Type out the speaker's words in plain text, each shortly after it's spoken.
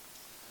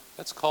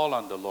Let's call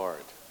on the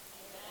Lord.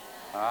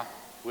 Huh?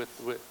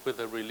 With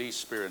a released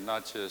spirit,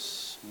 not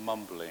just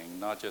mumbling,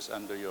 not just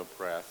under your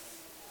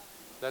breath.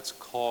 Let's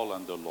call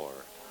on the Lord.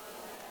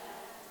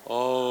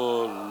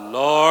 Oh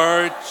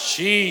Lord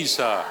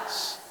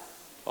Jesus.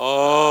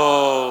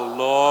 Oh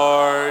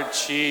Lord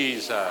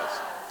Jesus.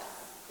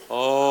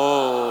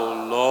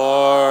 Oh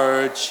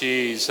Lord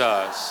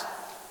Jesus.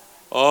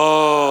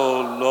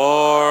 Oh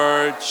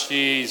Lord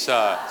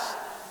Jesus.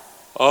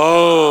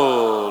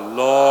 Oh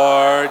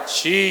Lord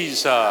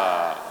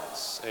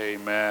Jesus.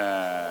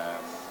 Amen.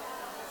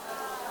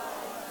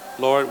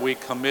 Lord, we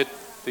commit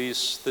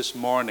this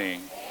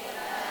morning,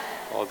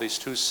 all these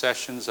 2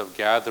 sessions of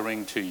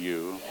gathering to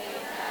you.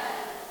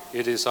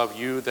 It is of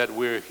you that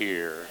we're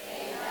here.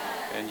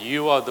 And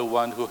you are the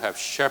one who have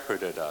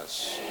shepherded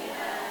us,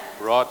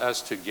 brought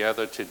us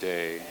together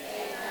today.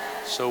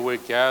 So we're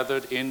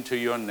gathered into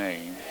your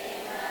name,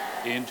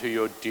 into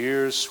your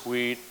dear,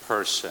 sweet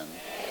person.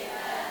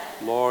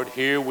 Lord,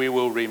 here we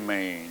will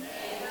remain,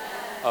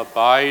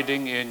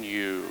 abiding in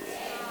you.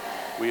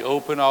 We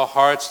open our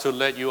hearts to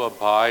let you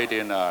abide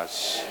in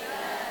us.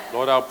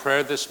 Lord, our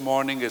prayer this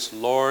morning is,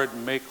 Lord,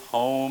 make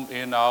home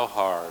in our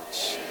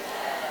hearts.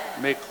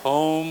 Make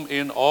home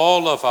in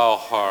all of our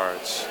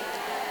hearts.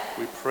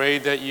 We pray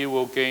that you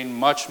will gain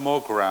much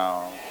more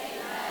ground.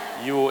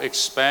 You will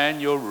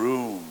expand your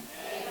room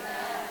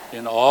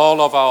in all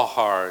of our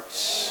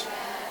hearts,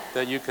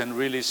 that you can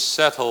really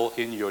settle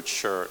in your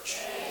church.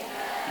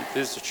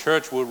 This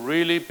church will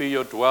really be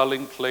your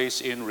dwelling place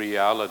in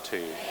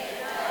reality,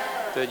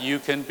 that you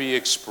can be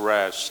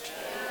expressed,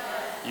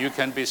 you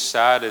can be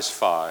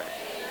satisfied.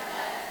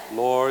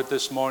 Lord,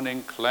 this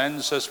morning,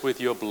 cleanse us with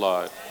your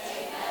blood.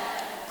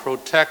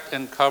 Protect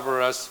and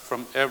cover us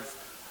from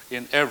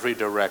in every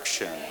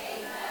direction.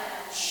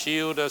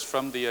 Shield us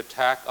from the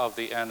attack of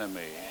the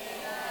enemy,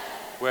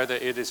 whether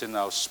it is in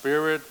our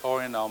spirit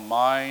or in our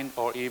mind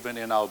or even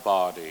in our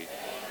body.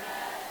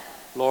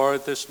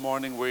 Lord, this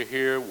morning we're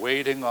here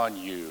waiting on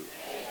you.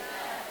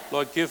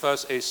 Lord, give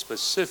us a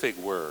specific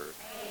word,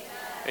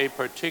 a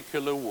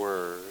particular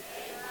word,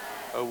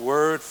 a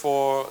word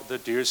for the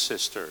dear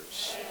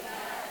sisters.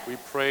 We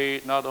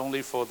pray not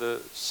only for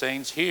the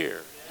saints here,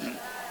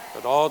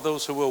 but all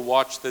those who will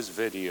watch this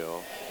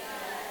video.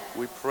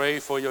 We pray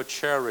for your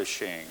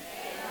cherishing,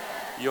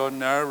 your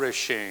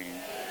nourishing,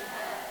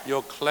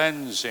 your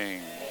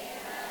cleansing,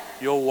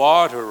 your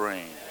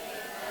watering,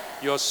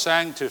 your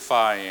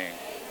sanctifying,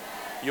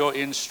 your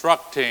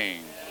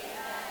instructing,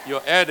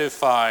 your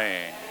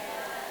edifying.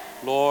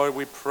 Lord,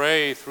 we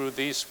pray through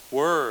these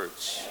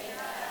words,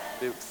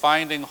 the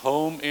finding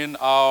home in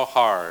our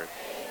heart,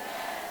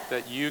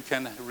 that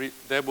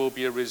there will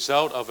be a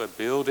result of a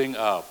building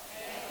up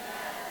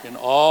in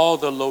all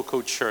the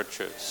local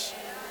churches,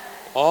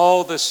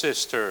 all the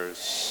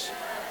sisters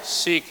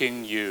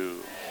seeking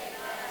you,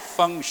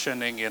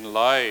 functioning in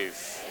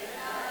life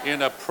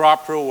in a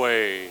proper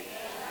way,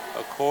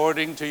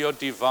 according to your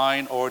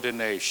divine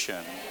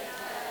ordination.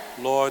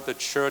 Lord, the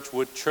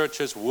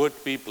churches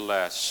would be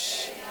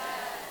blessed.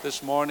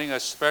 This morning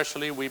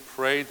especially, we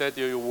pray that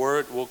your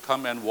word will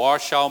come and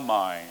wash our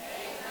mind,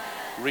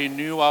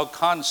 renew our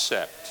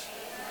concept,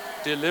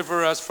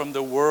 deliver us from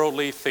the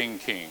worldly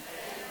thinking,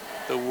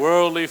 the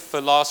worldly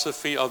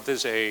philosophy of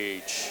this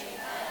age.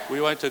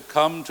 We want to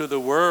come to the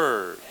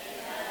word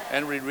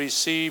and we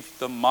receive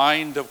the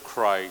mind of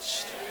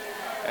Christ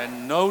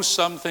and know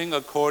something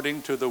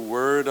according to the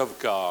word of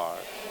God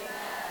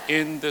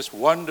in this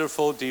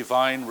wonderful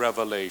divine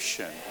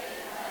revelation.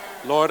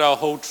 Lord, our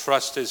whole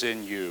trust is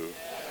in you.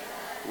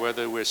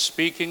 Whether we're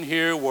speaking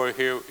here, we're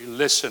here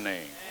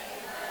listening.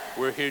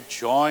 We're here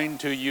joined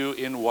to you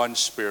in one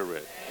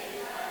spirit.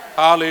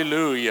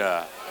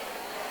 Hallelujah.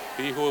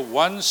 Be who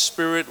one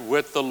spirit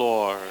with the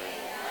Lord.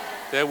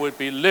 There would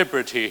be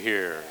liberty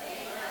here.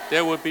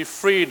 There would be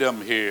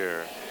freedom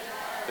here.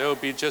 There would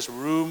be just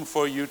room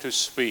for you to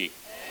speak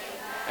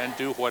and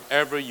do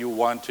whatever you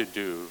want to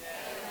do.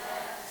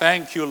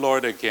 Thank you,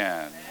 Lord,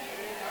 again.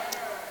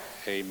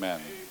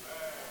 Amen.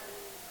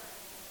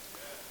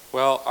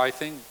 Well, I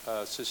think,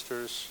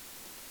 sisters,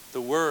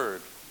 the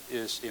word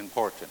is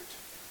important.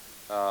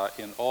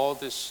 In all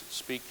this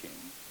speaking,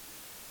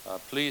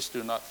 please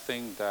do not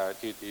think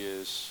that it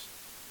is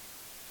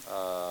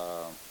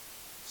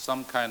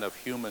some kind of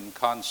human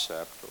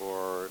concept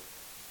or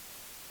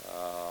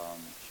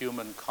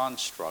human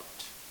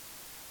construct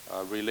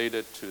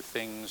related to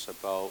things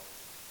about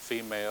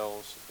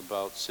females,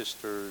 about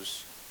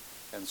sisters,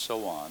 and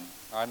so on.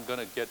 I'm going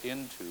to get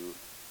into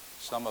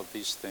some of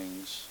these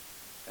things,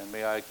 and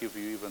may I give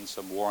you even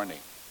some warning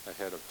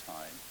ahead of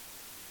time,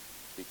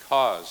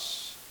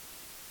 because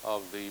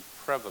of the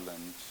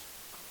prevalent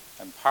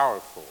and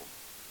powerful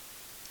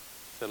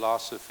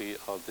philosophy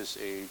of this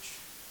age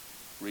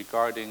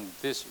regarding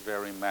this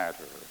very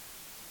matter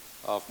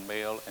of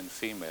male and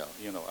female.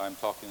 You know, I'm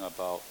talking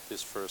about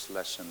this first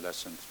lesson,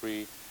 lesson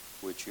 3,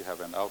 which you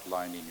have an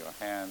outline in your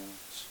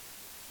hands.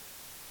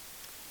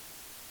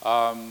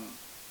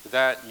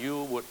 That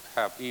you would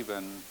have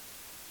even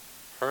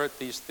heard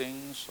these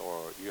things,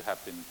 or you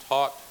have been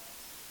taught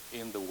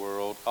in the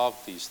world of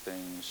these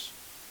things,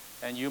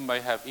 and you may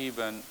have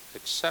even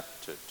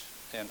accepted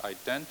and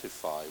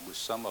identified with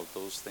some of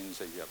those things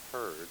that you have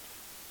heard.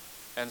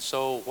 And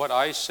so what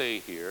I say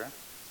here,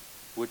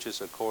 which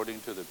is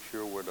according to the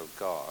pure word of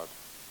God,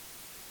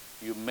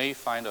 you may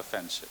find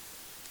offensive.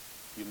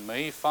 You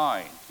may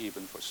find,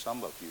 even for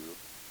some of you,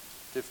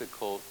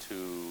 difficult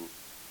to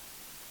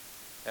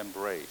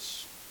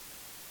embrace.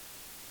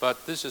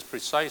 But this is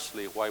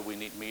precisely why we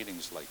need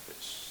meetings like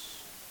this.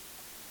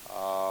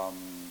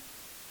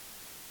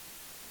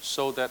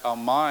 So that our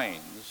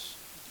minds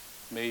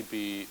may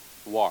be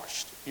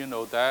washed. You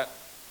know that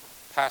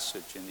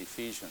passage in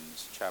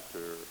Ephesians chapter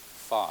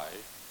 5,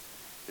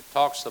 it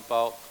talks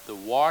about the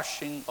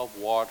washing of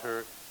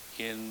water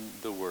in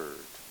the Word.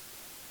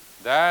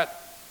 That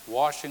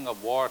washing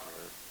of water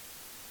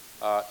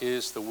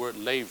is the word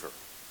laver.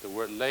 The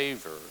word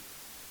laver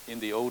in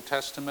the Old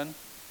Testament,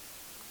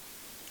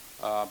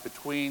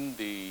 between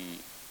the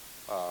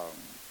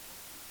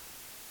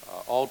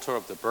altar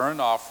of the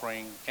burnt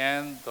offering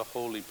and the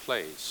holy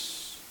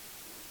place,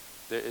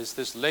 there is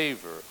this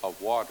laver of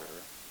water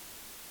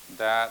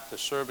that the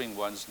serving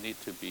ones need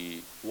to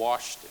be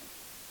washed in.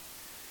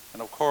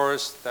 And of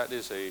course, that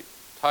is a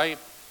type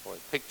or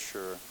a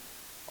picture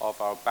of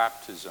our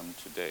baptism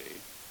today,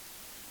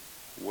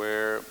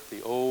 where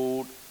the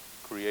old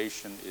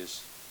creation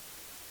is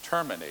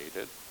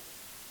terminated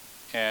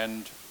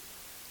and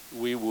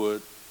we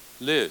would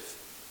live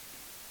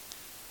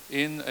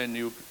in a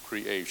new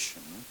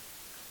creation,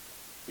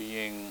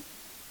 being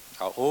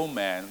our old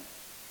man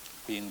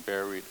being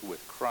buried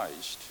with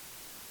Christ.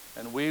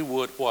 And we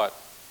would what?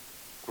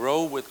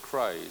 Grow with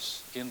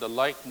Christ in the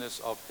likeness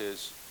of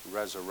his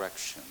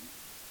resurrection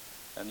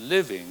and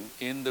living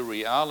in the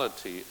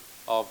reality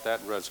of that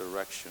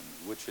resurrection,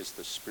 which is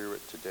the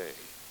Spirit today.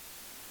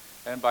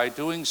 And by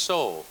doing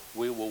so,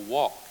 we will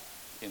walk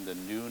in the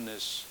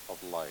newness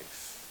of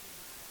life.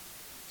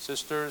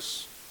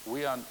 Sisters,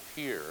 we are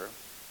here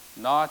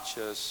not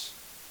just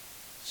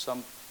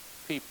some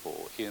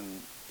people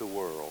in the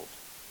world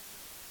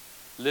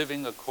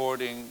living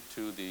according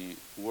to the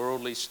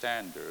worldly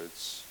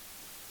standards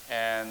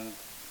and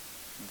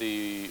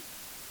the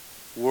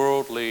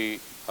worldly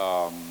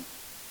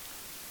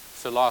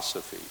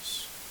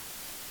philosophies.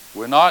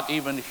 We're not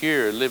even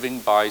here living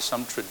by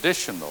some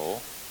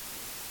traditional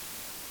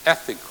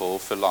ethical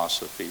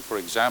philosophy. For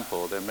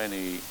example, there are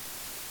many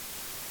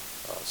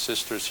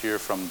sisters here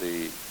from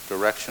the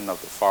direction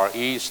of the Far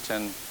East,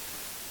 and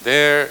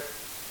they're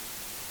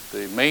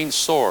the main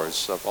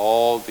source of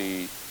all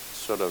the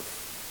sort of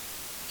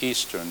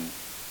Eastern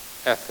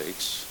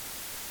ethics,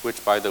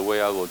 which, by the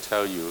way, I will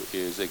tell you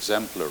is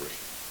exemplary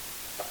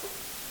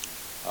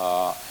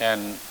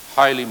and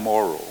highly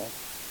moral.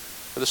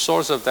 But the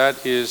source of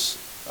that is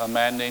a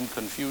man named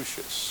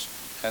Confucius.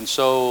 And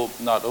so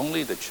not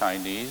only the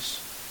Chinese,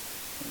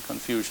 and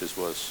Confucius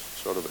was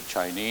sort of a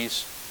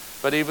Chinese,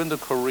 but even the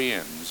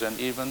Koreans and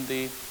even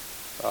the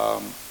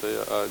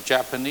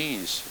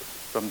Japanese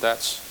from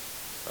that,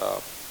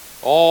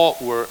 all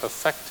were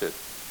affected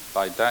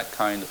by that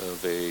kind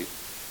of a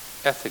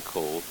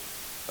ethical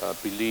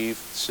belief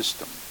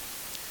system.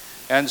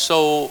 And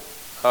so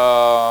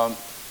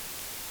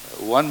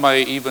one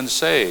might even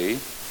say,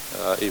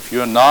 if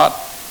you're not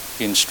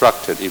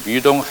instructed, if you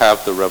don't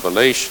have the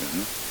revelation,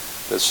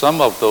 that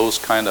some of those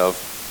kind of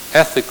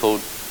ethical,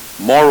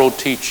 moral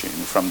teaching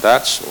from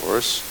that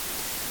source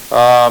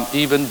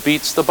even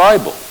beats the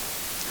Bible,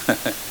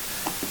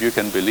 if you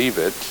can believe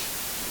it.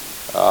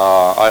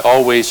 I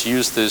always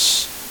use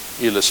this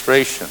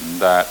illustration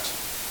that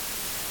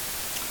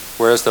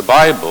whereas the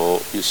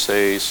Bible, you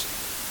say,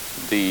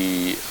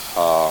 the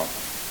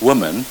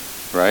woman,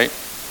 right,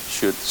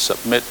 should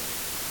submit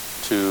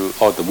to,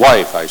 or the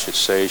wife, I should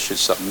say, should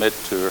submit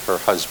to her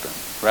husband,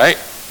 right?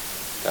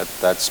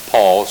 That's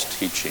Paul's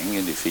teaching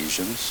in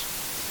Ephesians.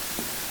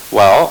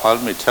 Well,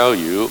 let me tell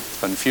you,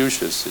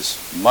 Confucius is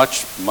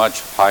much,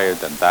 much higher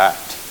than that.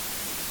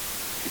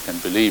 You can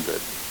believe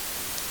it.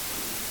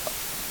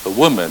 A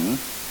woman,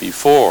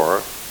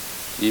 before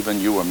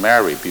even you were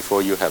married,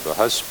 before you have a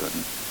husband,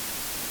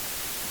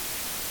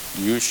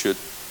 you should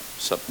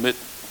submit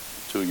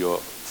to your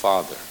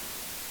father.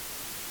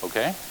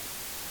 Okay?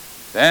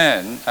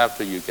 Then,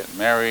 after you get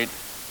married,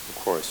 of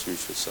course, you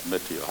should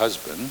submit to your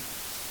husband.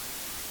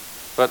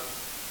 But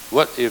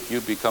what if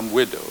you become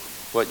widowed?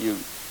 What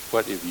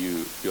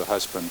if your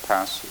husband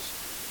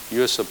passes?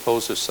 You're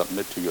supposed to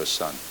submit to your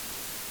son.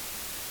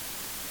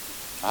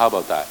 How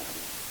about that?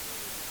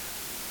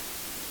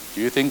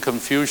 Do you think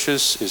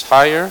Confucius is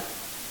higher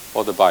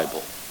or the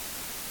Bible?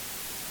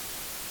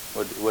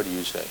 What do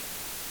you say?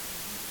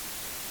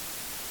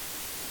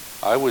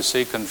 I would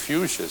say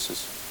Confucius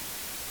is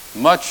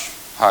much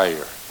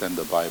higher than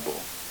the Bible.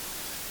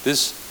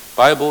 This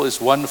Bible is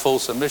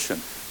one-fold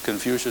submission.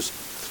 Confucius,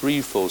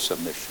 threefold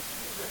submission.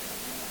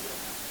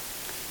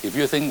 If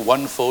you think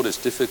one-fold is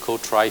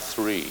difficult, try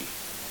three.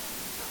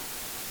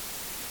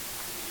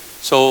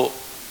 So,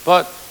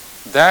 but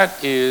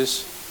that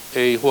is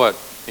a what?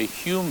 A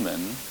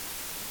human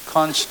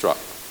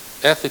construct,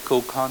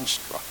 ethical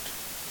construct.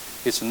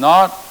 It's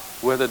not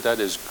whether that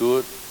is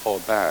good or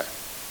bad.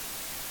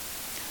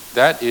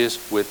 That is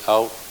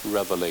without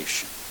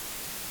revelation.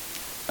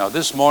 Now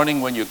this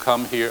morning when you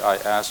come here, I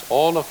ask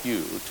all of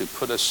you to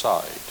put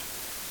aside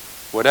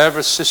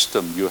whatever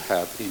system you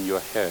have in your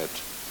head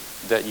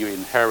that you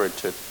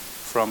inherited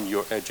from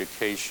your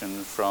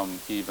education, from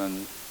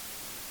even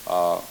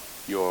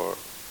your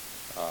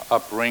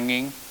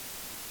upbringing.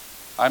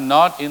 We're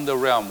not in the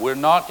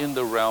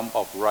realm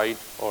of right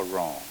or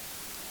wrong.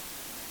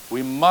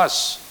 We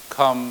must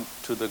come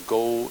to the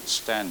gold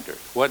standard.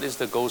 What is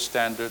the gold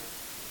standard?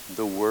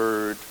 The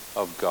Word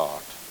of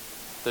God,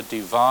 the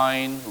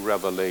divine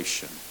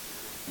revelation.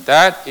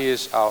 That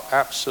is our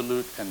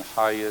absolute and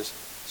highest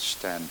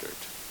standard.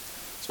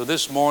 So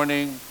this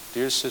morning,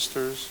 dear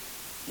sisters,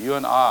 you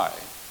and I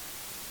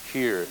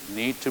here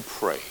need to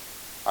pray.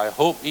 I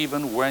hope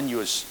even when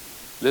you're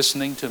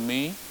listening to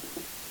me,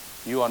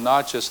 you are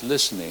not just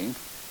listening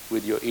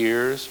with your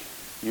ears,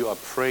 you are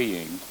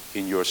praying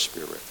in your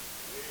spirit.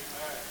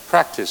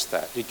 Practice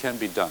that. It can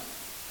be done.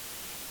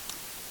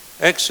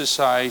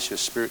 Exercise your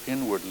spirit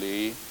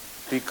inwardly,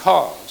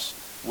 because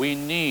we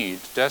need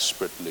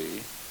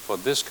desperately for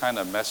this kind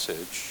of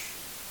message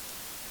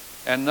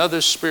another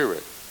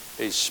spirit,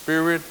 a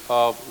spirit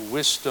of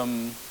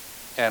wisdom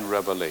and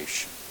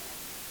revelation.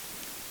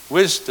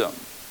 Wisdom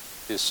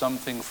is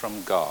something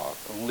from God,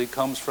 only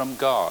comes from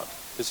God.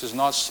 This is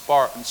not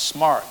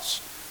smarts.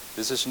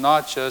 This is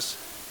not just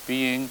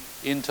being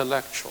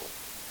intellectual.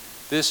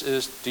 This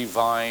is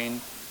divine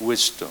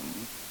wisdom.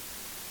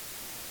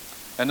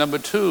 And number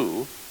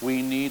two,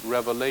 we need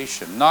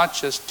revelation, not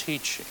just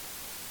teaching.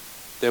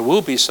 There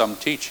will be some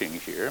teaching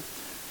here,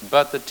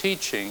 but the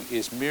teaching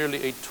is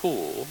merely a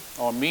tool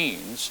or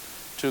means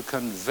to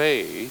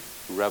convey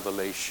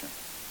revelation.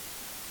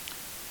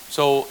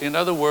 So, in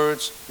other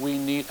words, we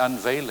need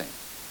unveiling.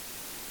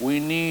 We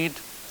need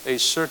a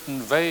certain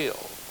veil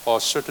or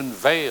certain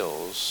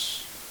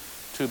veils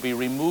to be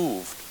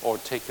removed or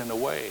taken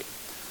away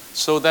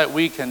so that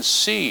we can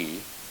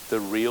see the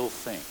real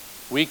thing.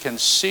 We can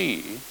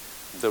see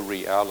the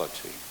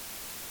reality,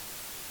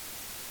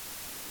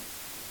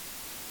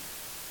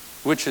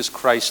 which is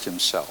Christ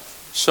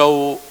himself.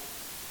 So,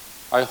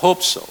 I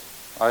hope so.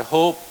 I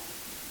hope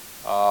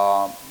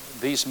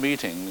these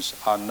meetings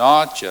are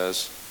not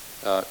just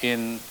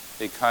in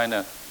a kind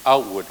of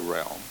outward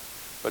realm,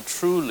 but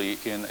truly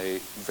in a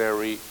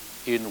very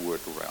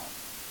inward realm.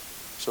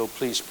 So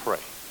please pray.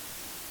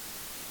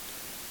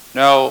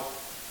 Now,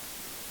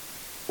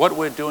 what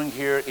we're doing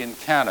here in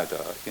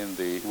Canada,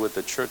 with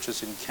the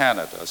churches in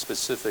Canada,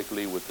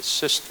 specifically with the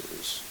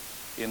sisters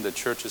in the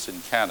churches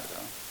in Canada,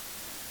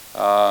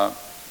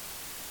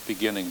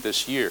 beginning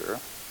this year,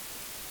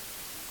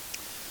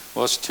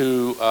 was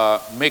to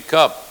make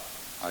up,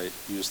 I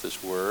use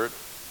this word,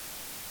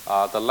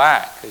 the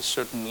lack, a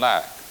certain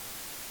lack.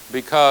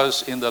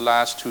 Because in the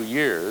last 2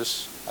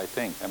 years, I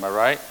think, am I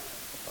right?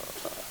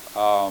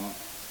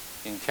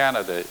 In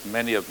Canada,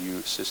 many of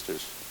you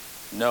sisters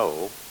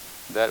know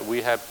that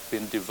we have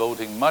been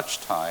devoting much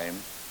time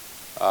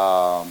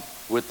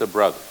with the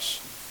brothers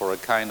for a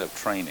kind of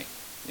training,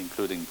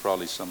 including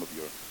probably some of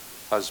your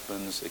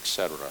husbands,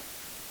 etc.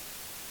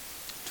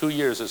 2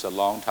 years is a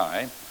long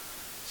time.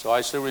 So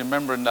I still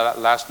remember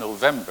last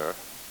November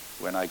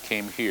when I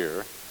came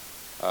here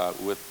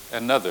with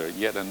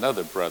yet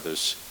another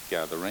brothers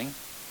gathering.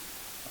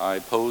 I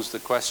posed the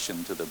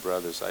question to the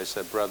brothers. I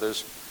said,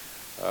 brothers,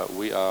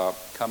 we are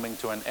coming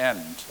to an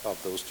end of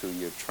those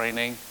 2-year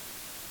training,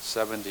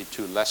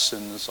 72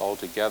 lessons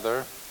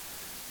altogether.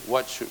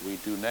 What should we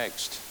do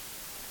next?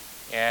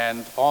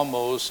 And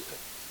almost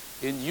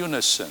in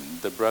unison,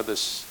 the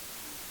brothers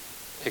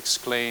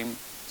exclaimed,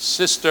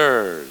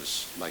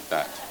 sisters, like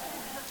that.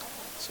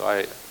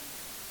 So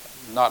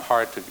not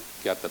hard to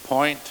get the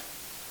point,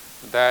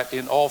 that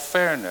in all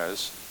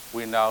fairness,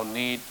 we now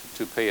need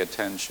to pay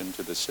attention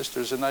to the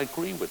sisters, and I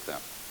agree with them.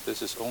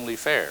 This is only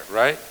fair,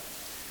 right?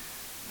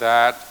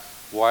 That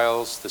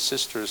whilst the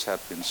sisters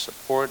have been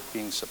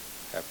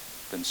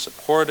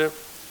supportive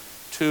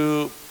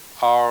to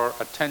our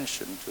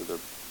attention to the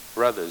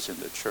brothers in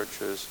the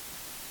churches,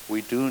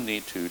 we do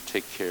need to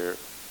take care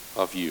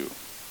of you.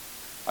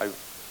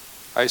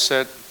 I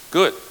said,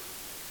 good.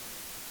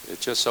 It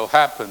just so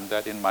happened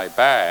that in my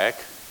bag,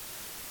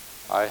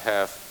 I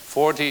have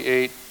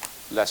 48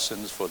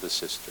 lessons for the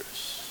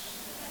sisters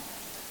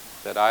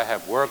that I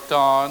have worked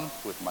on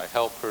with my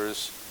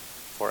helpers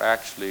for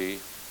actually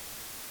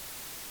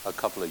a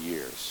couple of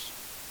years.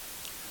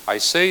 I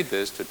say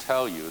this to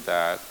tell you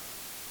that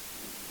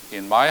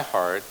in my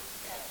heart,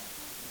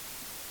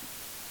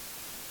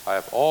 I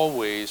have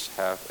always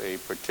have a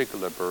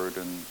particular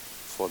burden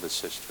for the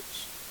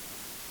sisters,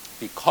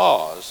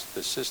 because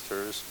the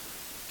sisters,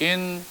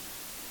 in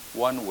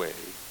one way,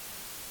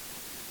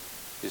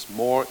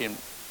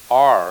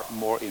 are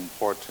more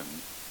important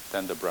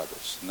than the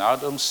brothers. Now, I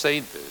don't say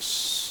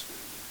this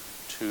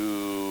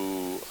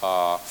to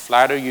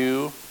flatter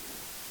you,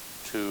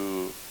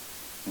 to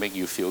make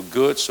you feel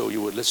good so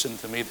you would listen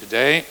to me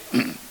today.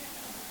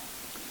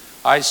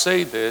 I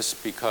say this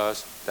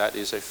because that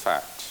is a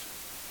fact.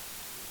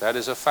 That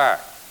is a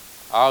fact.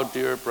 Our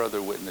dear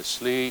brother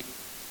Witness Lee,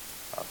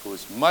 who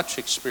is much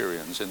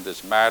experienced in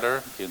this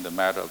matter, in the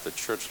matter of the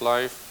church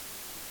life,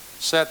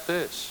 said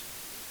this.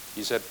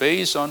 He said,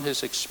 based on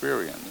his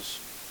experience,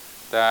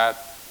 that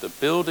the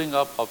building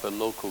up of a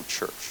local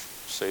church,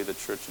 say the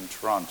church in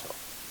Toronto,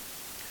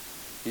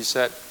 he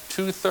said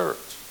 2/3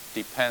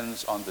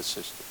 depends on the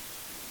sisters.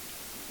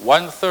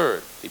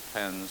 1/3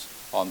 depends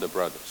on the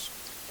brothers.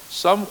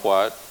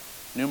 Somewhat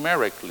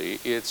numerically,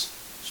 it's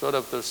sort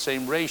of the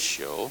same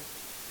ratio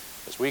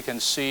as we can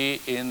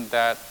see in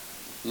that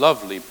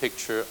lovely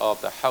picture of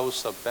the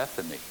house of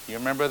Bethany. You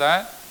remember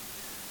that?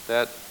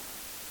 That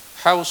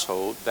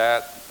household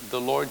that the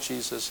Lord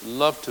Jesus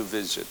loved to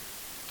visit.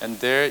 And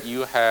there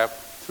you have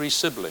 3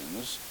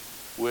 siblings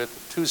with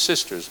 2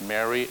 sisters,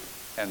 Mary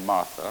and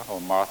Martha, or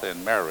Martha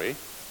and Mary,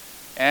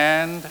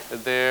 and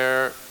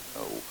their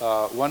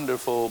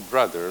wonderful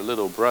brother,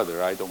 little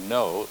brother, I don't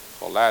know,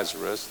 called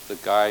Lazarus, the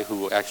guy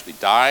who actually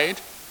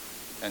died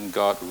and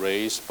got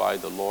raised by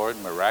the Lord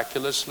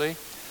miraculously.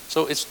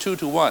 So it's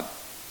 2-to-1,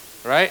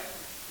 right?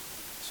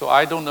 So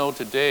I don't know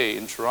today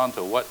in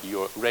Toronto what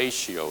your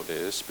ratio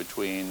is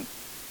between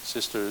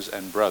sisters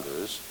and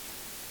brothers,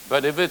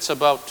 but if it's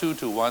about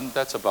 2-to-1,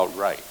 that's about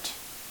right.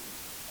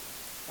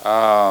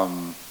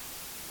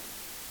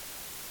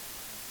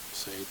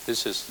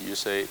 You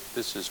say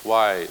this is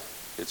why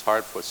it's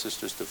hard for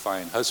sisters to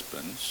find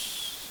husbands.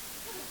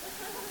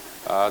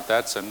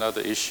 That's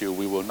another issue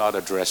we will not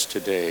address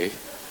today.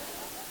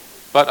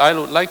 But I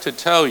would like to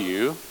tell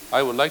you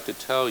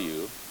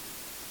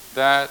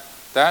that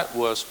that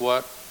was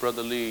what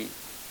Brother Lee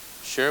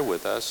shared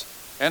with us,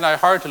 and I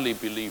heartily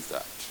believe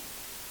that,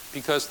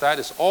 because that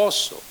is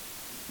also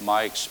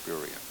my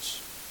experience.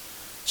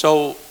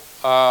 So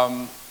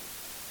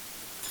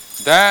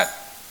that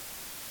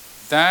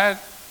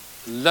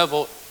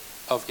level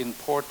of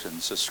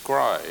importance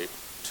ascribed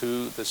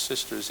to the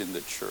sisters in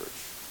the church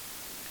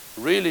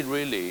really,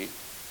 really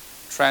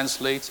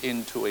translates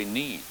into a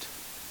need.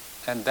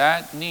 And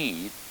that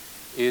need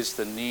is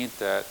the need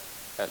that,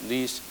 at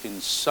least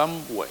in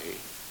some way,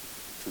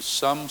 to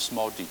some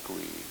small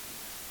degree,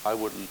 I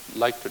would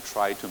like to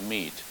try to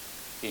meet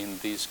in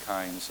these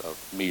kinds of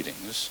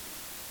meetings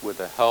with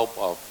the help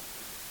of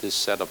this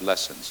set of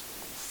lessons.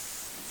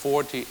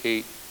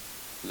 48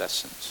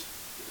 lessons.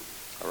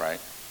 All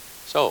right?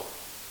 So,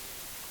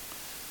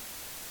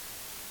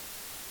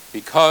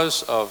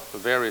 because of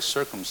various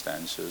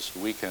circumstances,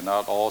 we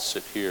cannot all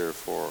sit here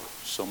for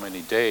so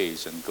many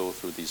days and go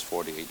through these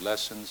 48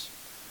 lessons.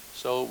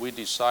 So we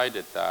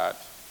decided that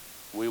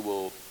we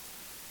will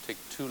take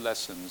 2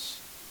 lessons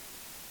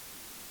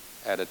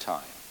at a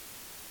time.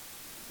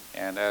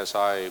 And as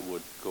I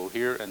would go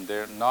here and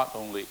there, not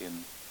only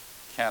in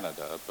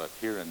Canada, but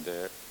here and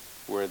there,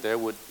 where there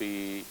would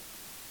be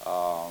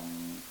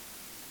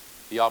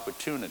the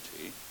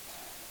opportunity,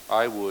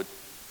 I would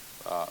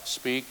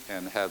speak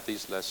and have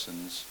these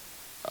lessons,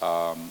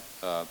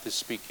 this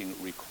speaking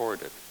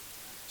recorded,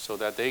 so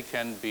that they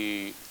can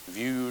be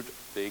viewed,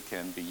 they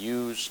can be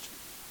used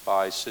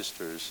by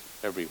sisters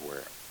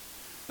everywhere.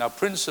 Now,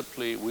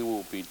 principally, we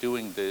will be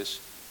doing this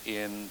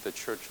in the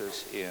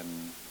churches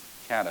in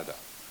Canada.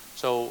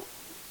 So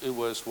it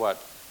was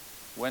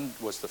when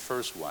was the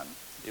first one?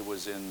 It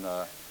was in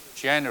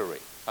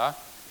January,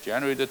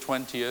 January the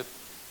 20th,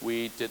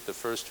 we did the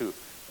first 2.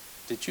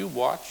 Did you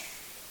watch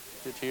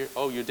it here?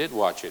 Oh, you did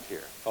watch it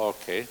here.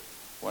 Okay,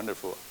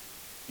 wonderful.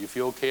 You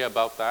feel okay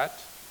about that?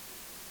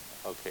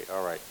 Okay,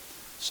 all right.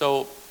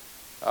 So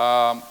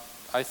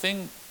I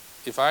think,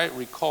 if I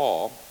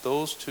recall,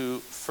 those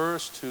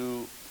first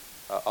two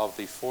of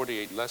the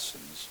 48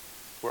 lessons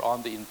were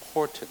on the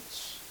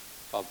importance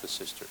of the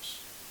sisters.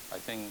 I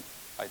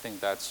think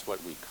that's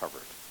what we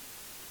covered.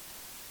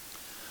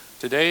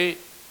 Today,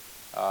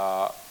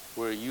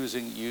 we're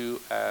using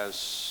you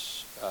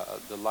as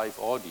the live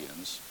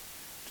audience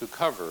to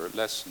cover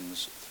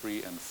lessons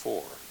 3 and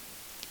 4.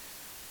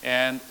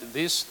 And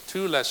these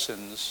 2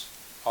 lessons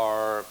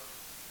are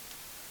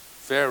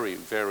very,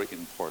 very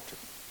important.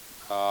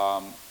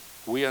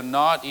 We are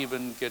not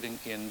even getting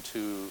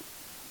into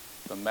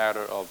the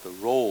matter of the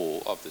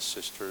role of the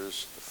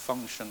sisters, the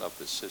function of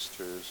the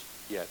sisters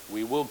yet.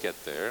 We will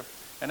get there,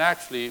 and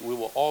actually we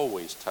will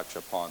always touch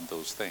upon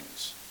those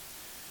things.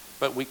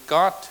 But we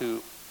got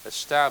to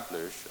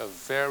establish a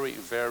very,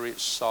 very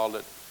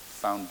solid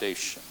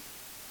foundation,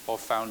 or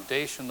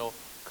foundational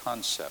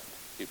concept,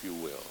 if you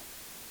will,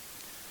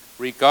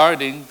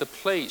 regarding the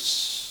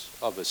place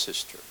of a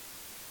sister.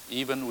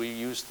 Even we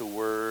use the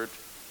word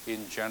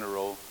in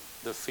general,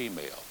 the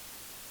female,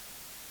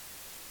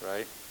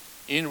 right?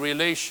 In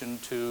relation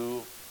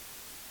to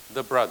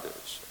the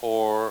brothers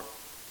or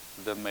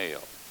the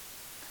male.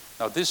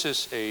 Now, this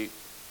is a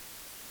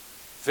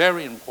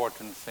very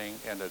important thing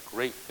and a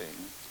great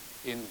thing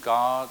in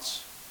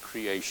God's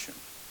creation,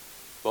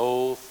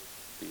 both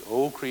the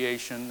old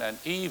creation and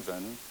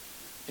even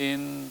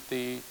in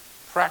the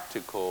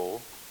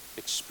practical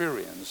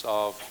experience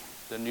of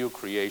the new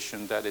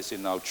creation that is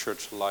in our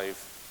church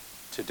life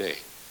today.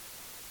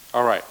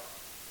 All right.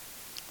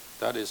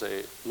 that is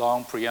a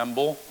long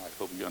preamble. I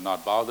hope you're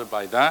not bothered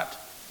by that.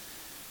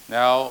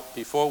 Now,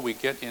 before we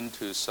get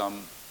into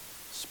some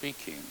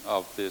speaking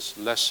of this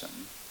lesson,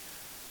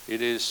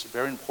 it is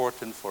very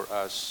important for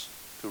us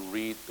to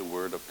read the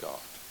Word of God.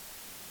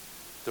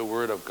 The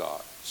Word of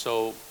God.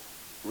 So,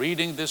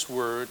 reading this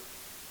Word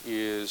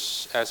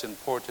is as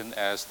important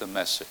as the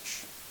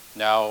message.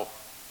 Now,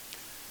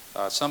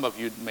 some of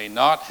you may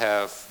not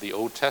have the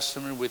Old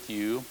Testament with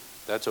you.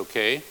 That's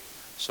okay.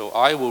 So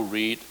I will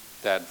read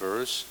that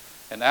verse.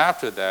 And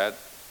after that,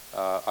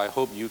 I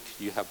hope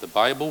you have the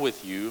Bible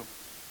with you.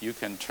 You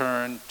can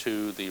turn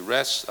to the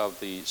rest of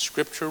the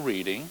scripture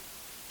reading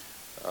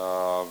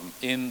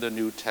in the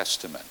New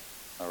Testament.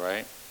 All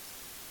right?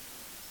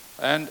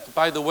 And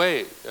by the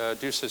way,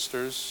 dear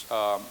sisters,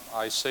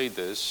 I say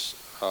this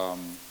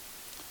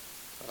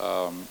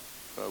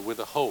with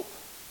a hope.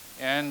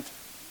 And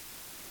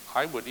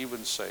I would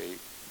even say,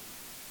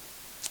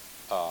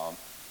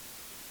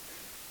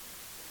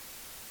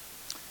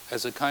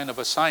 as a kind of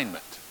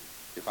assignment,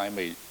 if I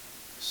may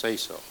say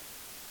so,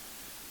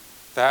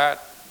 that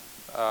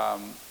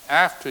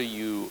after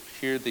you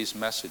hear these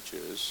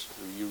messages,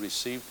 you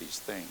receive these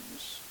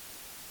things,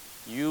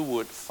 you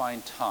would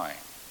find time.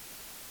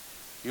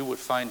 You would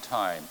find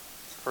time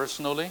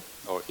personally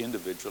or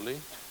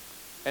individually,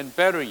 and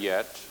better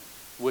yet,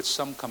 with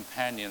some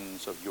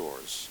companions of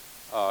yours,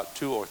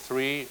 2 or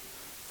 3,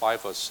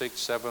 5 or 6,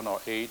 7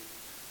 or 8,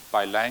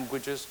 by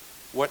languages,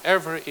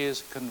 whatever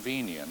is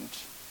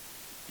convenient.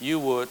 You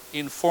would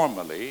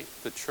informally,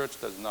 the church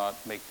does not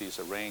make these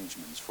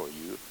arrangements for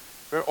you,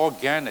 very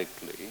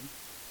organically,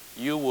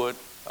 you would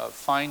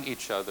find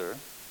each other,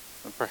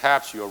 and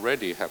perhaps you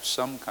already have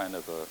some kind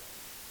of a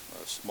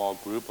small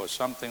group or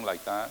something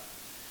like that.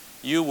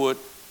 You would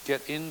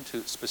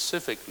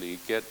specifically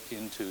get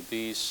into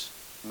these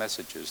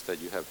messages that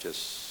you have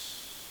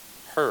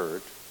just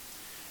heard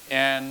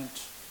and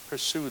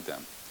pursue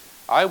them.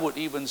 I would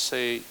even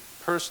say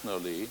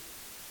personally,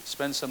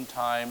 spend some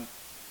time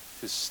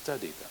to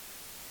study them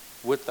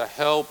with the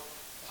help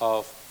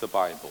of the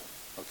Bible,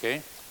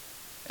 okay?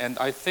 And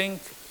I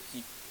think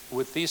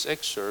with these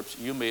excerpts,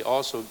 you may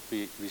also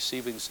be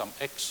receiving some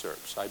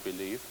excerpts, I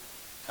believe.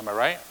 Am I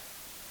right?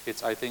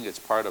 I think it's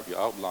part of your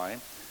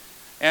outline.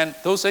 And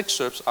those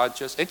excerpts are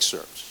just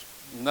excerpts.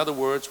 In other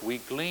words, we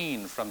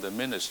glean from the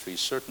ministry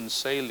certain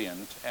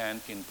salient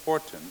and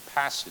important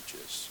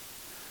passages.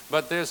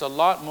 But there's a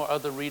lot more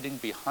other reading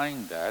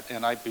behind that,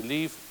 and I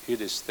believe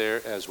it is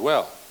there as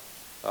well.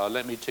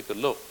 Let me take a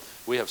look.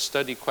 We have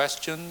study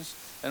questions,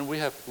 and we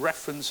have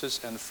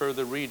references and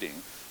further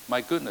reading.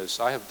 My goodness,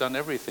 I have done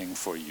everything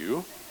for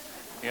you.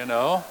 You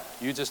know,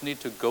 you just need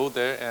to go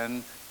there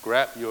and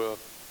grab your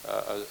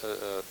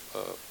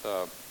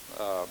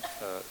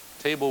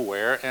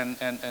tableware,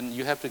 and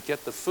you have to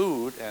get the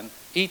food and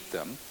eat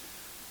them.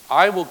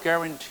 I will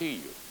guarantee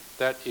you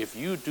that if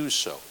you do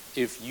so,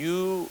 if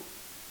you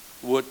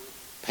would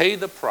pay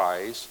the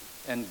price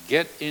and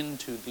get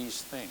into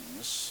these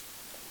things,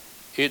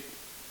 it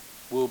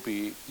will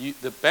be,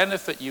 the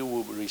benefit you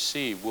will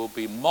receive will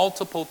be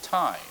multiple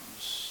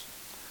times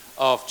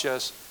of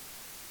just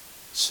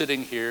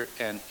sitting here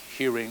and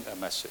hearing a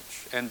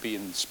message and be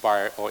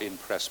inspired or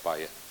impressed by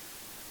it.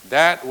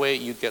 That way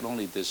you get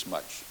only this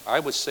much. I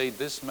would say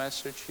this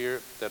message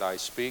here that I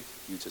speak,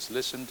 you just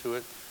listen to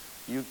it,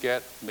 you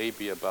get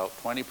maybe about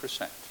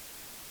 20%.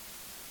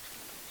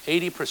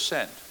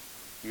 80%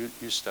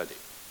 you study.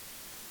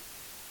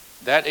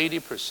 That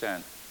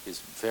 80% is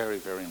very,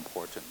 very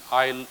important.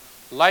 I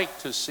like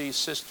to see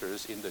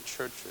sisters in the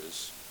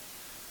churches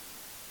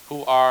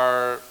who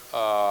are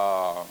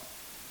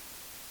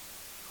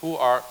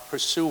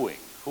pursuing,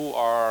 who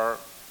are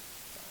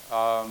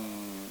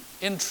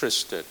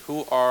interested,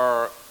 who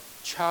are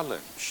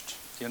challenged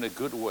in a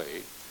good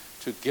way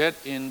to get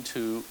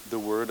into the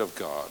Word of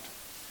God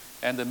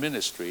and the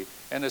ministry,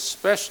 and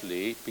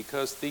especially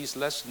because these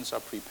lessons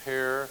are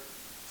prepared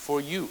for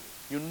you,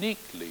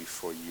 uniquely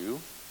for you,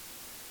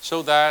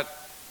 so that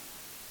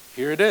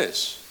here it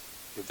is.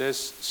 If there's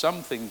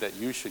something that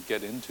you should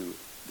get into,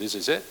 this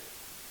is it.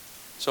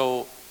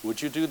 So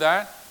would you do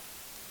that?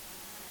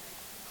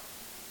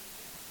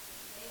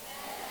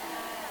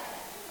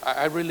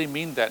 I really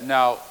mean that.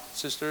 Now,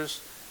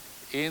 sisters,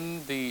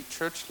 in the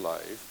church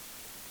life,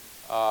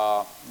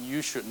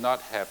 you should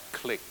not have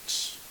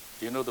cliques.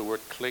 Do you know the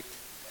word clique?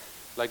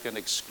 Like an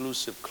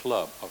exclusive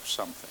club of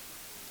something.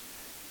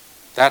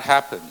 That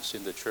happens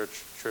in the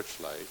church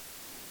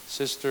life.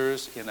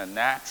 Sisters, in a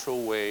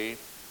natural way,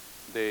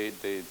 they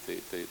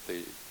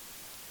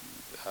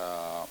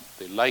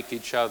like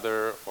each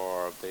other,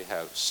 or they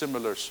have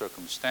similar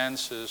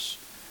circumstances,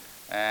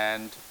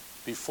 and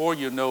before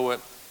you know it,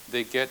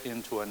 they get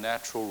into a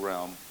natural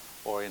realm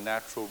or a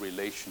natural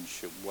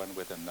relationship one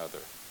with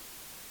another.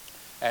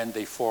 And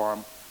they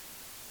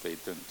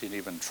didn't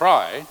even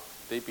try,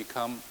 they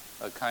become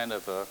a kind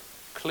of a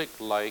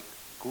clique-like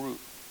group.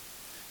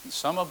 In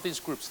some of these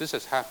groups, this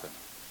has happened.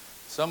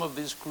 Some of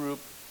these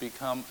groups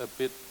become a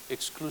bit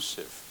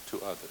exclusive to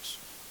others.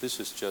 This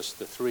is just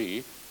the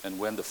 3, and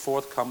when the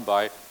 4th come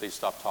by, they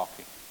stop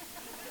talking.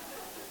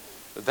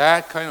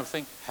 That kind of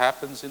thing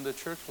happens in the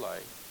church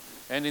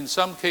life. And in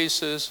some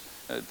cases,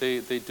 they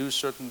do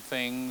certain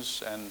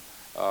things, and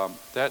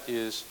that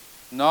is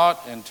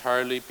not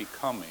entirely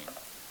becoming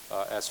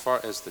as far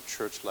as the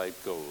church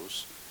life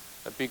goes,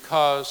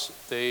 because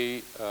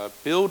they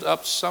build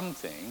up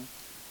something,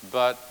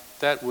 but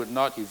that would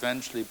not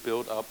eventually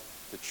build up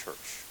the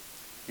church.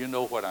 You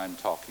know what I'm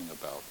talking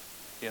about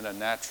in a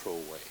natural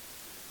way.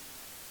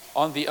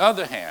 On the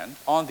other hand,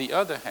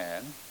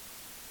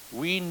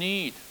 we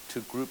need to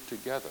group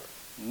together,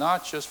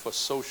 not just for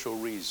social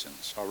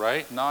reasons, all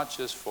right? Not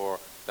just for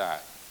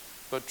that,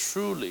 but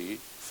truly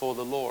for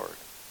the Lord,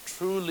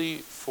 truly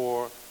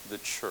for the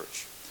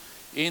church.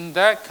 In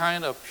that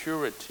kind of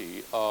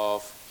purity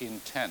of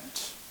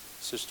intent,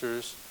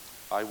 sisters,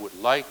 I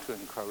would like to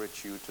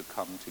encourage you to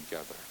come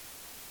together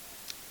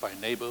by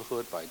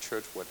neighborhood, by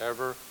church,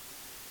 whatever,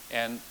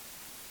 and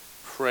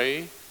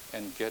pray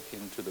and get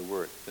into the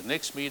Word. The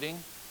next meeting,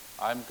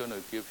 I'm going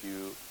to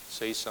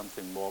say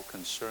something more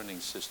concerning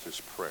sisters'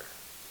 prayer.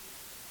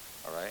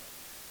 All right?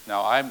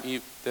 Now,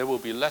 there will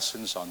be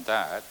lessons on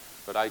that,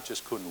 but I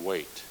just couldn't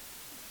wait.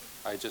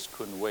 I just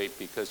couldn't wait,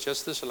 because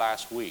just this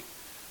last week,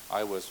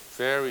 I was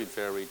very,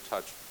 very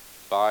touched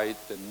by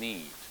the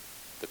need,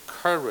 the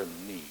current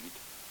need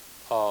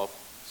of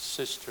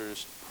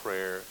sisters'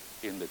 prayer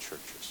in the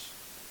churches.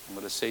 I'm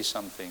going to say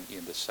something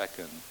in the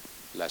second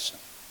lesson.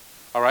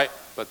 All right,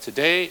 but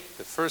today,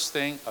 the first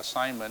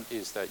assignment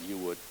is that you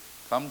would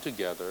come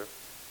together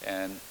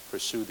and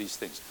pursue these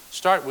things.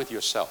 Start with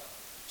yourself.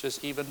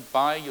 Just even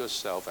by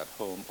yourself at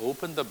home,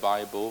 open the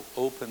Bible,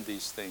 open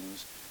these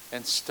things,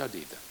 and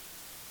study them.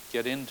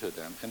 Get into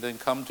them, and then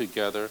come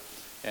together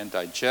and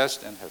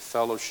digest and have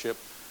fellowship.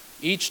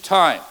 Each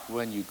time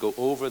when you go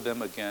over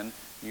them again,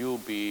 you'll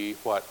be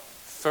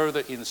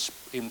further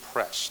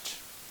impressed.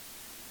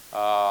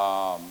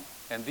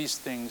 And these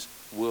things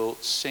will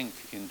sink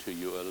into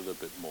you a little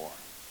bit more.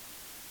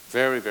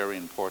 Very, very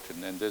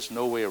important, and there's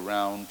no way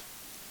around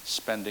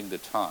spending the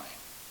time.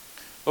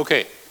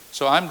 Okay,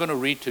 so I'm going to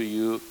read to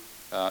you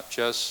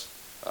Genesis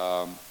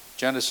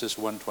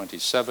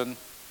 1:27,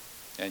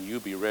 and you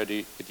be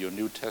ready with your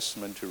New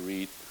Testament to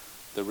read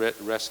the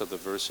rest of the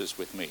verses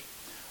with me.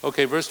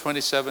 Okay, verse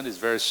 27 is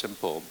very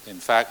simple. In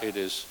fact, it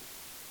is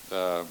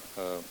will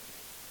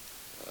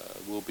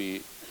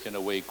be in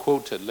a way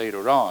quoted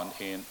later on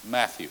in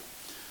Matthew.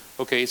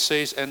 Okay, it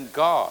says, "And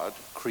God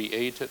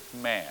created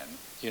man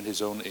in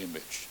his own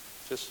image."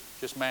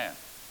 Just man.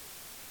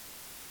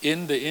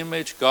 In the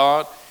image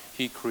God,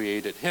 he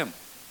created him.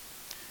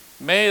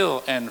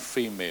 Male and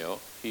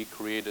female, he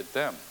created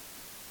them.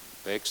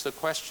 Begs the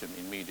question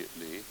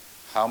immediately,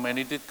 how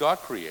many did God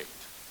create?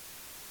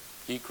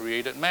 He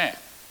created man.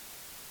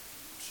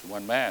 It's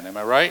one man, am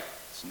I right?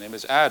 His name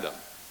is Adam.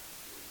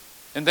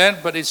 And then,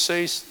 but it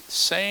says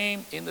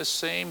in the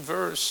same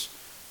verse,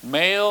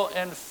 male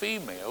and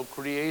female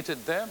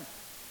created them.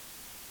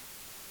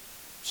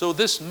 So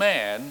this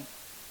man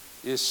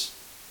is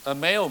a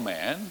male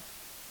man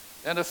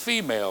and a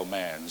female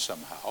man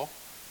somehow.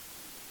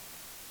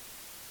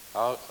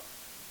 How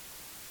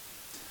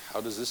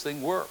does this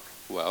thing work?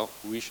 Well,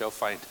 we shall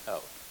find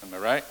out. Am I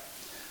right?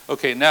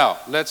 Okay, now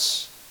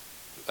let's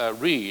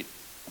read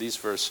these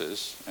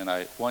verses, and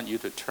I want you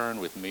to turn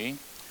with me.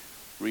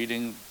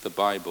 Reading the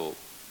Bible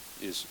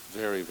is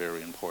very,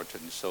 very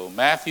important. So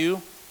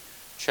Matthew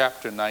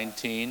chapter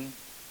 19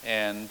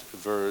 and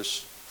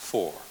verse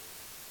 4.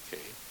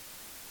 Okay,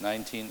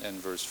 19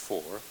 and verse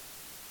 4.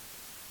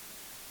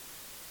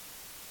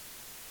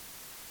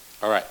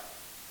 All right.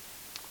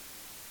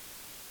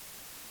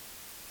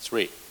 Let's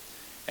read.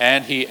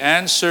 "And he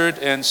answered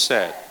and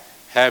said,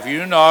 Have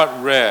you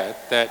not read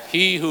that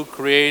he who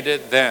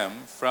created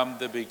them from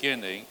the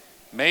beginning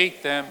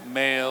made them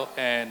male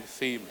and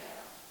female?"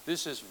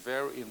 This is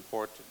very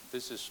important.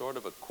 This is sort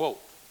of a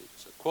quote.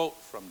 It's a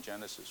quote from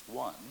Genesis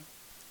 1.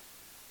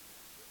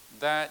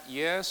 That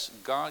yes,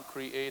 God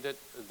created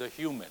the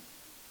human,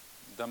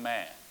 the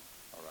man,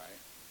 all right?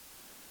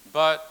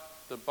 But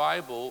the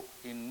Bible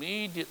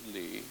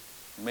immediately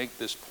makes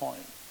this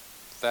point,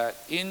 that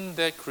in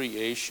that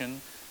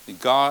creation,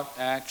 God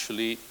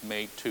actually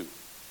made two.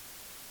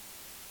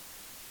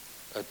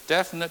 A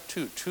definite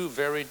two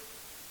very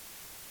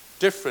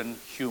different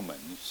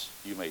humans,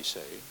 you may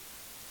say.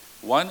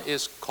 One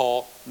is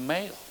called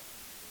male.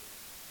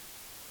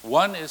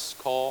 One is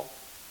called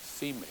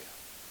female.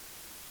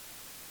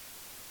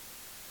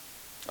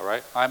 All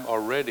right, I'm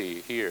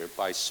already here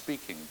by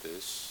speaking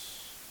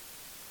this,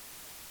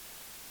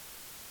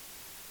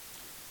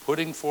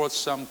 putting forth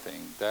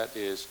something that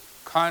is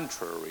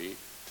contrary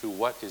to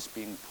what is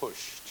being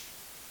pushed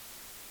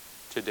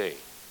today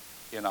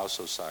in our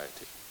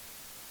society.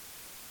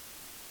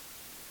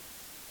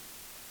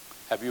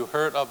 Have you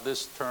heard of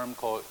this term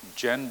called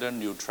gender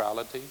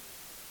neutrality?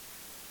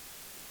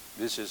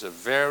 This is a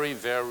very,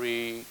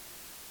 very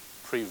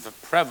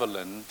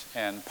prevalent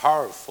and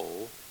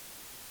powerful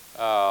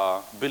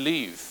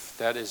belief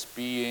that is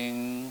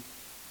being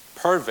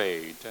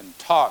pervaded and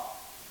taught,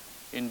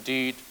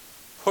 indeed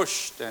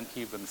pushed and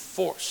even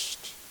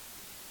forced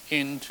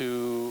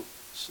into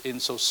in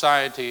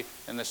society,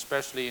 and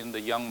especially in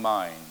the young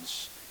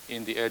minds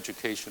in the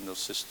educational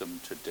system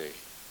today.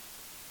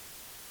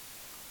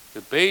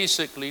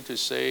 To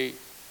say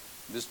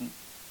this,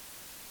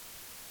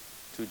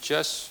 to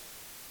just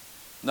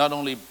not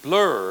only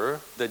blur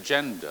the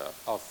gender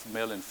of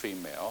male and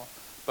female,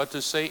 but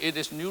to say it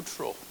is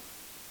neutral.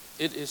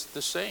 It is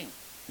the same.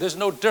 There's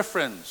no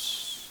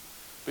difference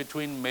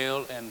between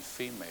male and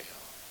female.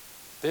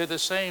 They're the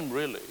same,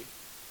 really,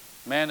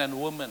 man and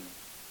woman.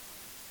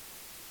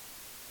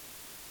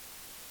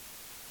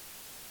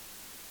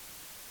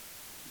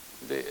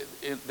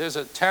 There's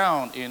a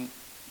town in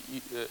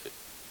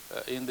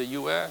the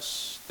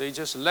U.S., they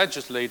just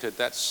legislated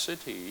that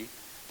city,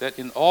 that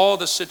in all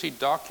the city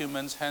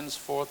documents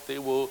henceforth they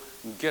will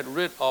get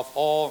rid of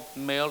all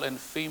male and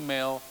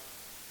female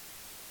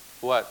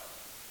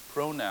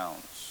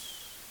pronouns.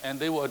 And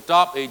they will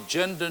adopt a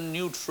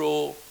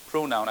gender-neutral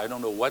pronoun. I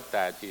don't know what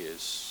that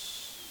is.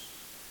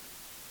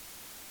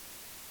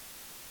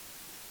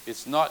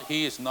 It's not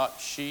he, it's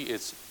not she,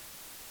 it's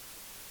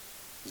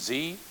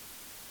Z,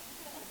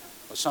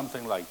 or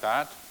something like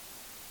that.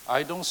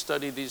 I don't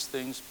study these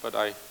things, but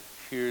I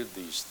hear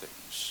these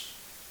things.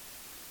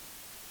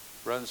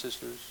 Brothers and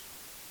sisters,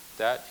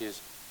 that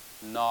is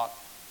not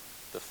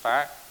the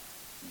fact.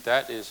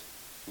 That is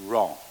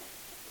wrong.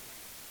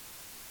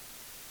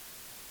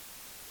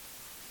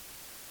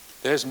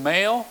 There's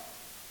male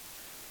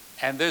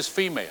and there's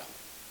female.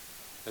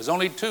 There's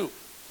only two,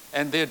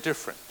 and they're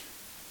different.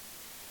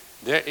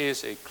 There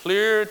is a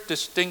clear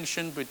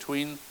distinction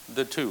between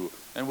the two,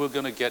 and we're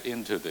going to get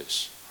into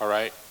this, all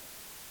right?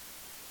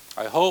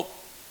 I hope,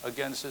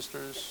 again,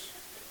 sisters,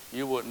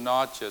 you would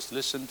not just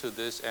listen to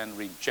this and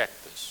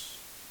reject this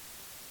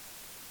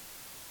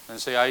and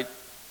say,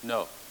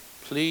 no,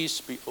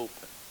 please be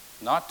open.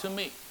 Not to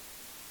me,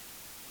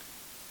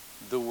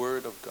 the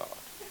Word of God.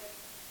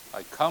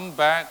 I come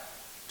back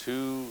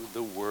to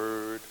the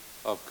Word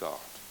of God.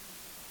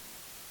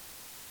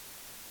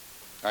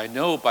 I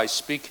know by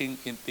speaking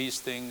in these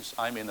things,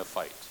 I'm in a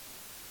fight.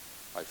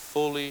 I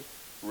fully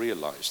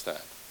realize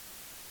that.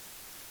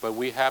 But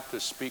we have to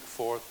speak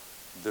forth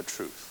the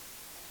truth.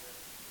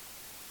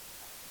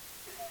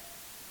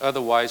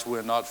 Otherwise,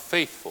 we're not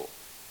faithful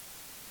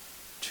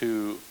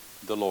to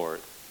the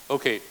Lord.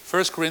 Okay,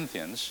 1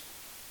 Corinthians,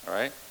 all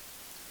right,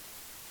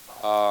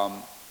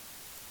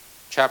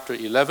 chapter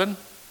 11.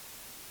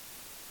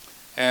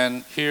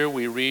 And here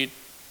we read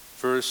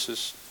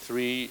verses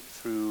 3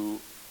 through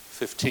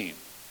 15.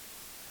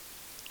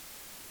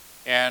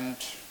 And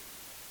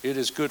it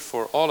is good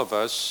for all of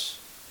us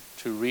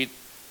to read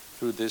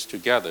through this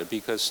together,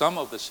 because some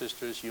of the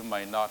sisters, you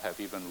might not have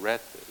even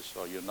read this,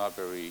 or you're not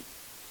very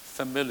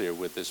familiar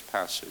with this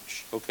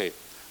passage. Okay,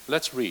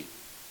 let's read.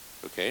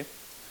 Okay?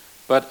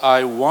 But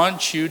I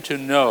want you to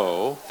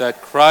know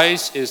that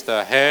Christ is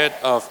the head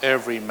of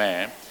every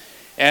man,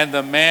 and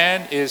the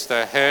man is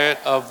the head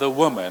of the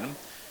woman,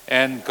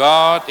 and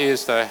God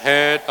is the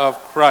head of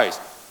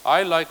Christ.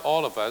 I, like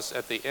all of us,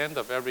 at the end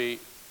of every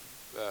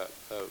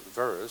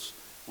verse,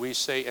 we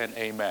say an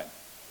amen,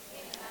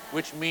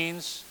 which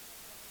means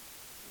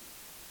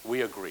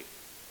we agree.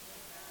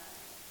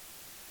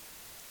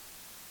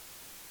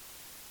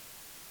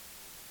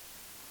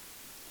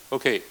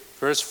 Okay,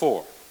 verse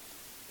 4.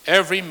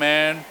 Every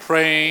man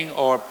praying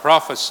or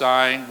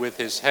prophesying with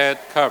his head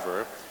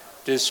covered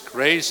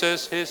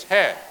disgraces his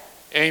head.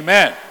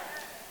 Amen.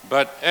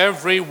 But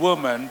every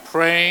woman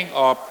praying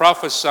or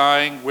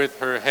prophesying with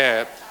her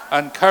head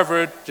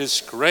uncovered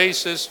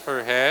disgraces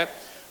her head,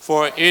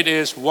 for it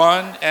is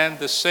one and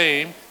the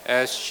same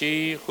as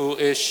she who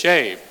is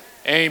shaved.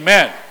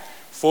 Amen.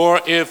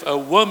 For if a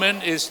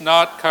woman is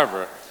not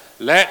covered,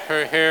 let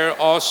her hair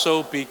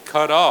also be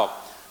cut off.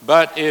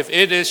 But if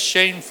it is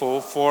shameful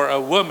for a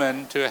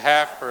woman to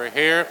have her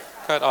hair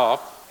cut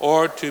off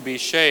or to be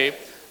shaved,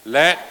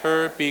 let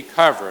her be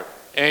covered.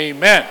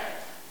 Amen.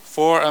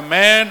 For a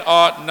man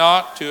ought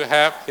not to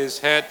have his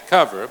head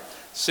covered,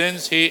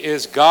 since he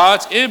is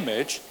God's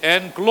image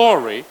and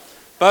glory,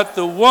 but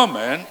the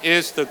woman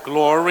is the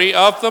glory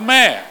of the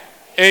man.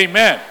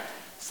 Amen.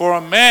 For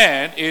a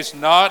man is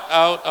not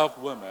out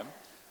of woman,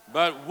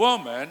 but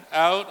woman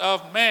out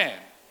of man.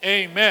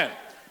 Amen.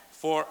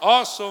 For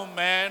also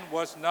man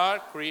was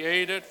not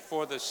created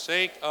for the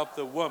sake of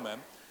the woman,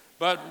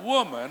 but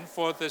woman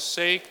for the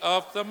sake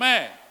of the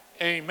man.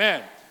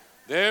 Amen.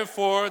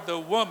 Therefore the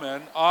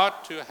woman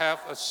ought to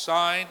have a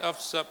sign of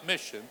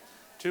submission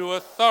to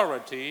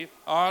authority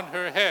on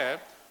her head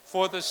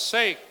for the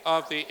sake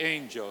of the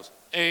angels.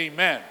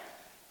 Amen.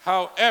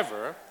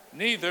 However,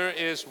 neither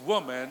is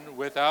woman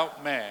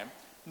without man,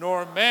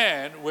 nor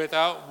man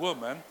without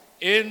woman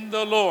in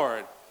the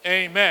Lord.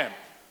 Amen.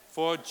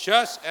 For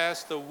just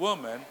as the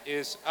woman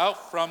is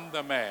out from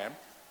the man,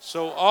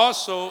 so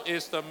also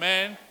is the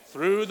man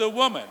through the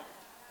woman.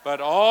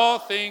 But all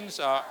things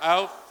are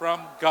out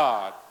from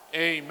God.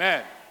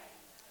 Amen.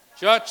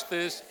 Judge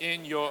this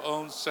in your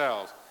own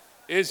selves.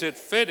 Is it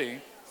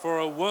fitting for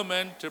a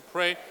woman to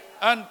pray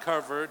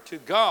uncovered to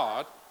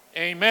God?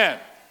 Amen.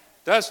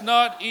 Does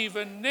not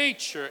even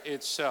nature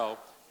itself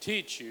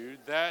teach you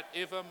that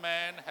if a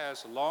man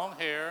has long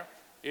hair,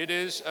 it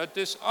is a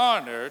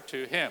dishonor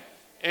to him.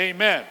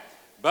 Amen.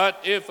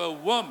 But if a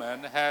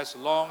woman has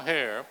long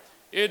hair,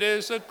 it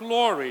is a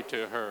glory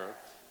to her,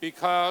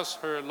 because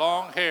her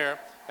long hair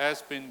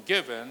has been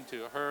given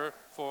to her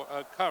for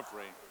a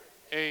covering.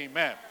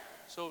 Amen.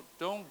 So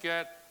don't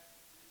get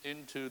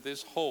into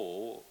this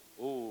whole,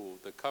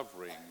 the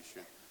covering.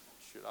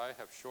 Should I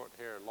have short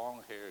hair,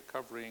 long hair,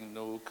 covering,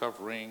 no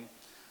covering?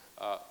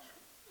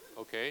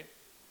 Okay,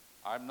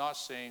 I'm not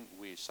saying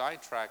we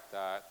sidetrack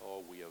that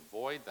or we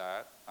avoid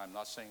that. I'm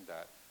not saying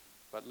that.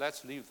 But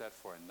let's leave that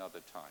for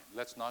another time.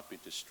 Let's not be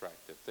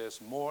distracted. There's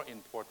more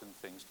important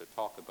things to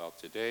talk about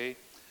today,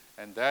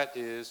 and that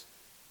is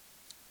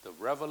the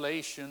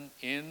revelation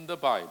in the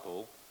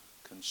Bible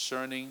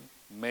concerning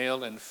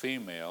male and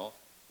female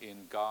in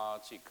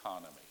God's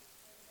economy.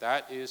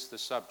 That is the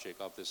subject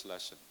of this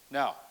lesson.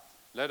 Now,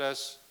 let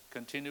us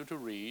continue to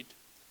read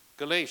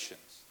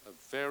Galatians, a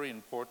very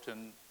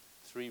important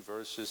 3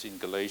 verses in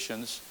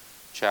Galatians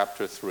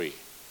chapter 3.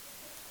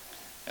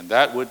 And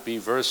that would be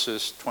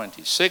verses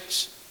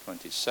 26,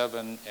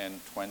 27, and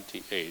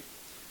 28.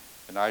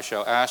 And I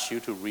shall ask you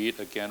to read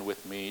again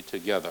with me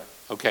together.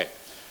 Okay.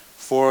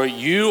 For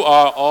you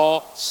are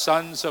all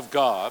sons of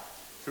God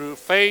through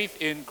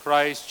faith in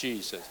Christ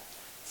Jesus.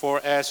 For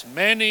as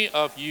many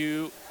of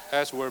you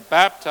as were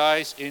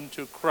baptized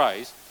into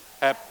Christ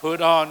have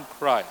put on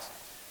Christ.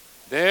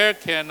 There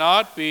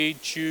cannot be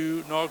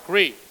Jew nor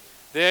Greek.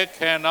 There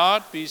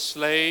cannot be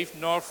slave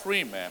nor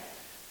free man.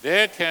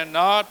 There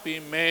cannot be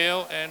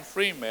male and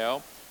female,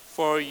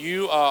 for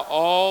you are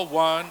all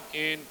one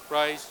in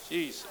Christ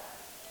Jesus.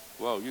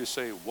 Well, you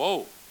say,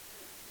 whoa,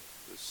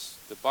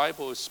 the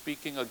Bible is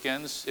speaking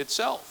against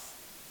itself.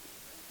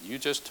 You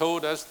just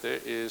told us there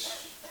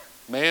is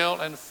male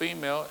and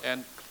female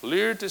and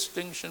clear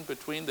distinction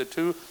between the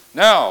two.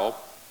 Now,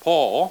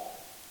 Paul,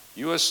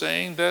 you are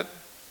saying that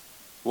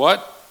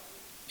what?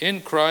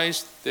 In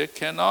Christ, there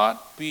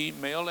cannot be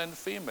male and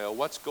female.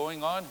 What's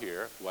going on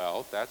here?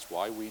 Well, that's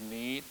why we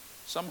need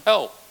some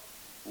help.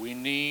 We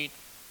need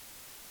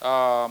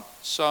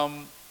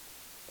some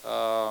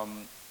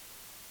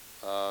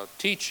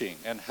teaching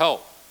and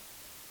help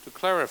to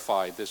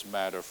clarify this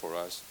matter for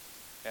us.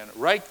 And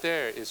right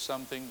there is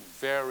something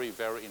very,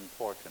 very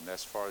important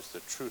as far as the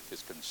truth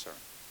is concerned.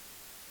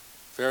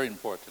 Very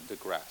important to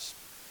grasp.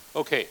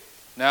 Okay,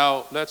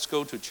 now let's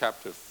go to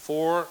chapter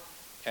 4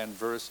 and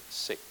verse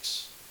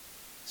 6.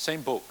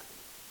 Same book,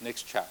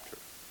 next chapter.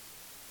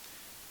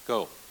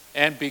 Go.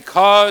 And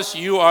because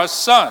you are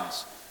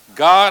sons,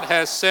 God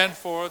has sent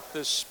forth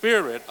the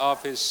Spirit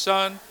of His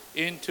Son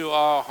into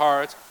our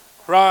hearts,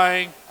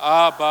 crying,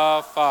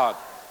 Abba, Father.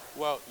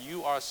 Well,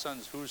 you are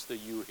sons. Who's the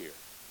you here?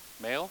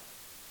 Male?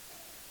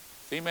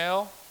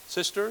 Female?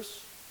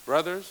 Sisters?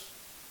 Brothers?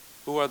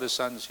 Who are the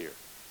sons here?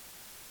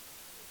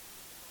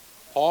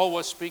 Paul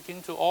was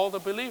speaking to all the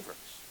believers.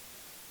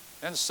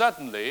 And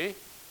suddenly,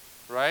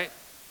 right,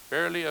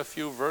 barely a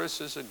few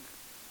verses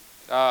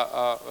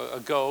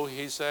ago,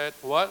 he said,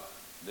 what?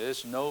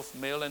 There's no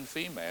male and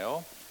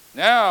female.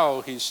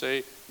 Now he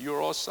say,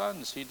 you're all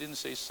sons. He didn't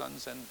say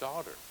sons and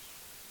daughters.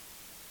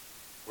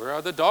 Where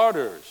are the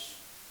daughters?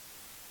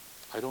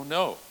 I don't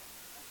know.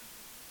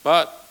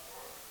 But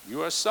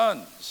you are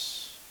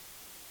sons.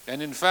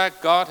 And in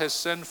fact, God has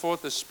sent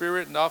forth the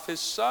Spirit of His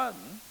Son.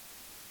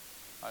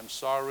 I'm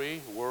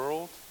sorry,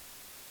 world.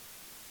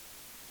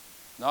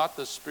 Not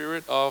the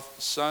Spirit of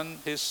Son,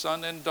 His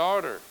son and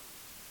daughter,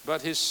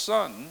 but His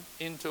Son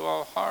into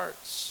our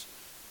hearts,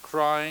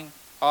 crying,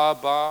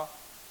 Abba,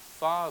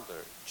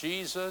 Father.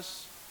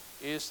 Jesus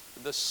is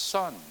the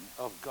Son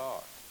of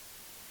God,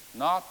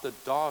 not the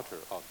daughter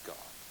of God,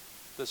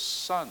 the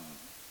Son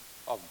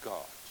of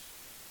God.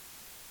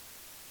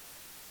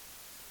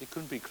 It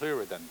couldn't be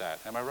clearer than that.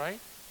 Am I right?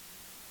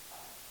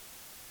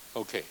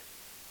 Okay.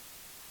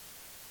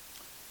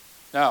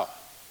 Now,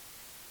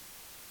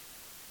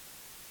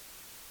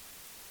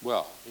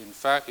 well, in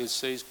fact, it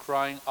says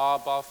crying,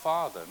 Abba,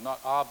 Father, not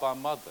Abba,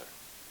 Mother.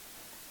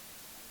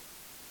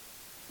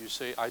 You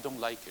say, I don't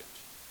like it.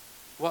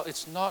 Well,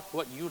 it's not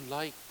what you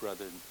like,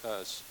 brothers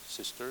and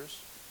sisters.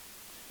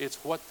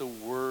 It's what the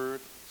Word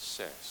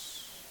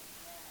says.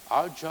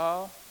 Our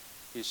job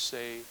is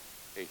say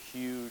a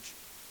huge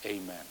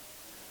amen.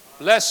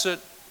 Blessed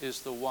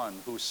is the one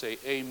who say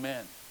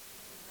amen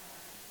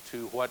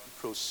to what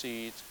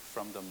proceeds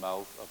from the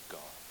mouth of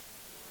God.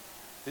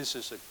 This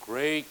is a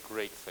great,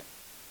 great thing,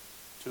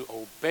 to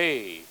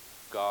obey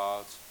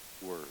God's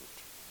word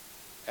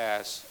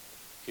as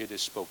it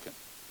is spoken.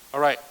 All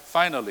right,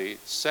 finally,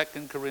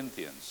 2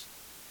 Corinthians.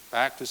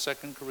 Back to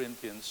 2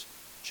 Corinthians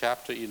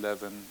chapter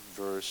 11,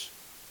 verse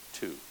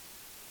 2.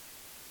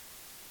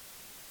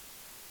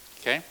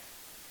 Okay?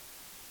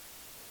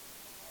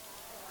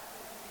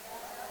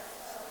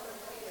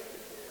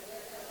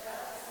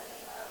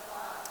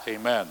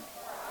 Amen.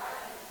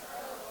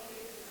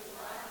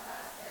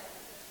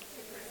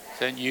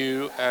 Send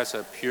you as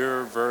a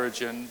pure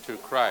virgin to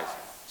Christ.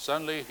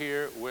 Suddenly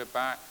here we're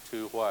back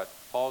to what?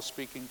 Paul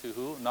speaking to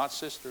who? Not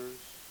sisters.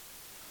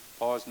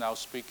 Paul is now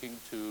speaking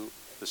to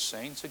the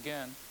saints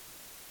again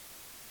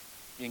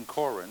in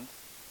Corinth.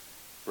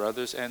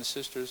 Brothers and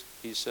sisters,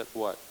 he said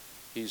what?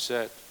 He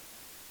said,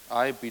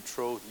 I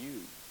betroth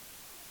you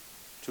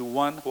to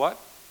one what?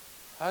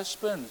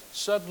 Husband.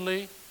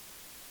 Suddenly,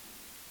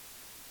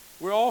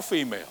 we're all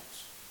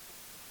females.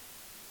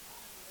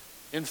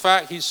 In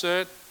fact, he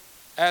said,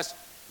 as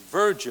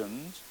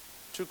virgins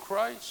to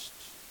Christ,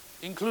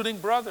 including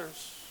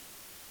brothers.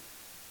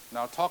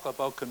 Now talk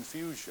about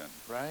confusion,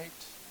 right?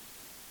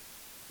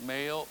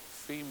 Male,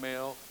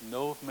 female,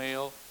 no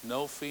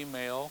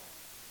female.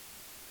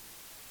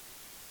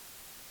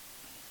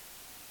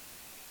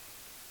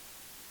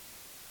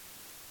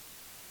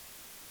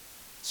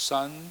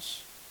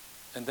 Sons,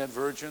 and then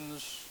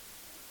virgins.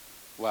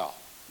 Well,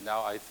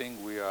 now I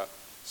think we are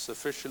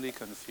sufficiently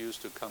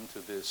confused to come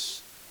to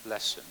this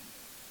lesson,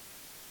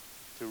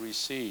 to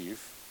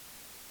receive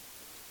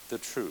the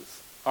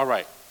truth. All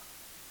right.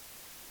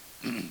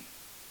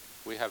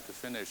 We have to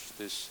finish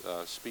this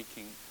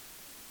speaking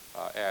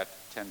at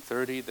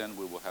 10:30, then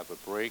we will have a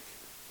break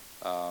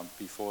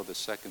before the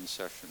second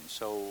session.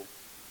 So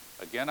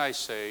again I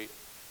say,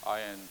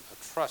 I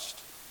trust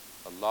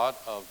a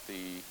lot of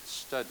the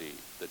study,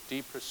 the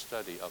deeper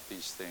study of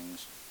these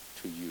things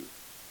to you.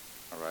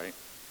 All right?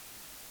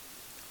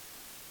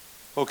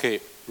 Okay,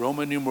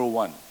 Roman numeral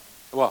 1.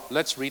 Well,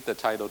 let's read the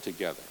title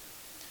together.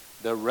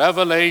 The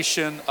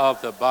revelation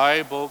of the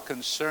Bible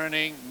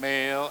concerning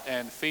male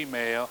and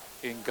female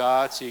in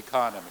God's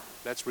economy.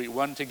 Let's read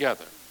one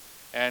together.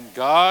 And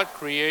God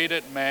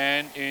created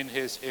man in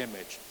his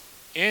image.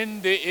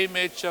 In the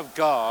image of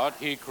God,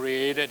 he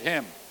created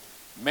him.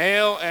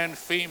 Male and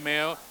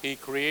female, he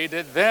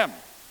created them.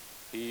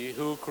 He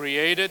who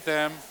created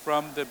them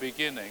from the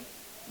beginning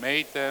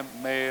made them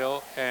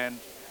male and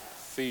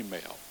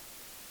female.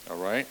 All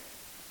right?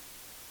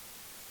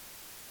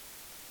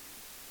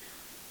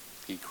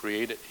 He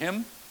created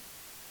him.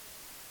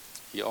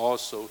 He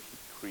also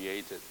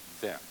created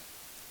them.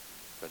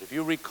 But if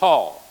you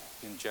recall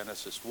in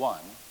Genesis 1,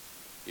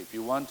 if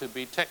you want to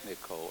be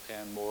technical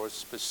and more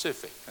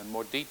specific and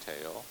more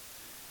detailed,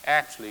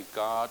 actually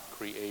God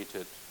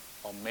created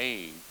or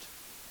made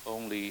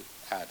only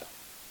Adam.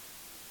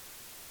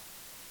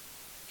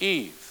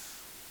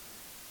 Eve,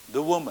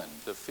 the woman,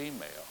 the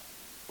female,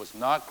 was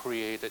not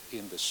created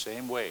in the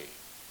same way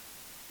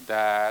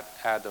that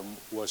Adam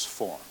was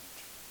formed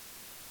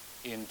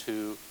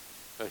into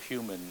a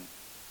human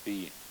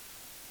being.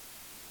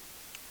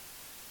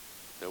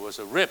 There was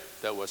a rib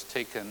that was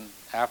taken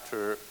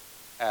after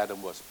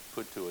Adam was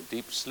put to a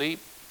deep sleep,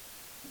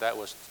 that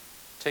was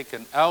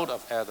taken out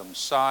of Adam's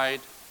side,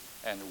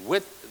 and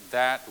with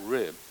that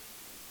rib,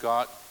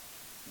 God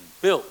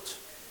built,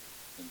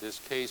 in this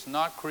case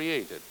not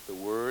created, the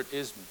word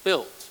is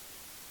built.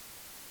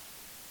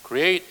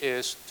 Create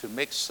is to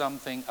make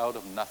something out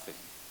of nothing.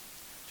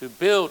 To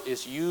build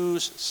is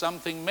use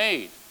something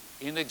made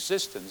in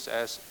existence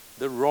as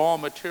the raw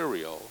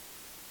material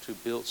to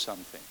build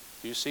something.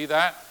 Do you see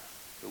that?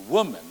 The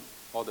woman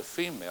or the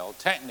female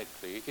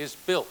technically is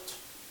built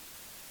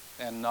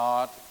and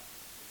not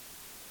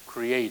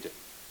created.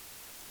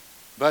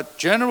 But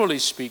generally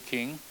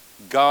speaking,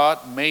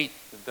 God made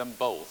them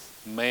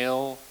both,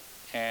 male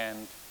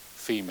and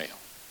female.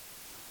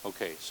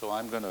 Okay, so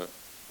I'm going to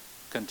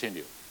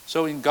continue.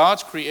 So in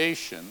God's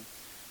creation,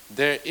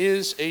 there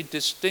is a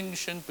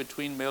distinction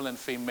between male and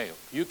female.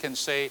 You can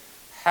say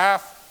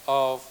half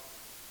of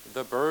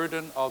the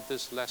burden of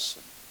this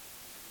lesson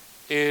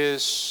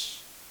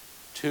is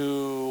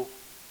to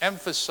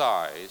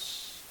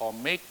emphasize or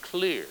make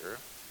clear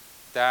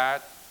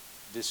that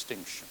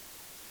distinction.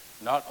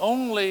 Not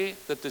only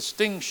the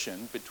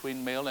distinction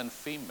between male and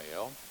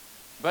female,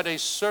 but a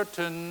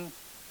certain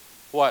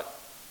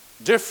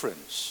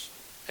difference,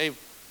 a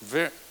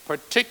very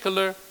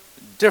particular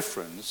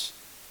difference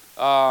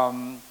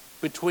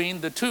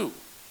between the two.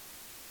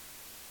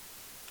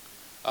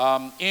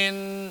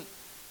 In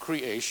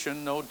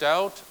creation, no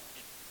doubt,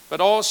 but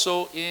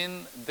also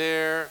in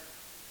the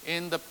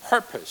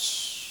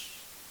purpose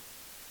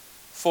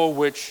for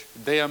which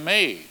they are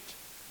made,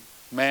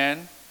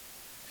 man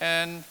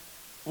and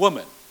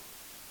woman.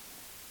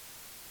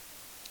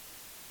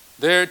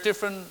 There are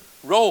different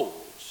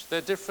roles, there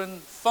are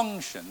different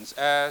functions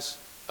as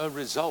a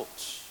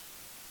result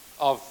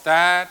of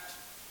that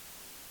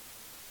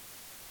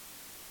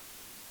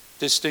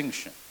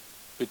distinction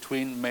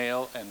between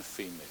male and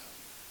female.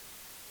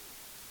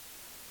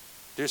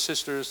 Dear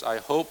sisters, I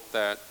hope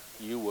that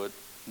you would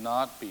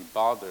not be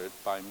bothered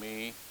by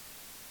me,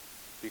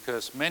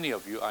 because many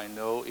of you I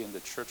know in the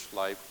church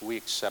life, we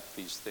accept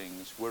these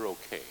things, we're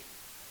okay.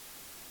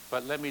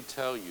 But let me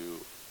tell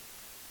you,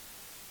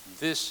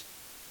 this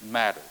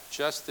matter,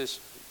 just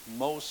this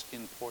most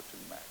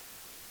important matter,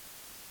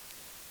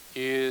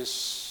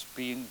 is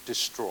being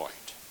destroyed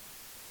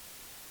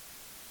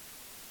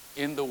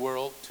in the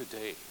world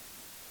today.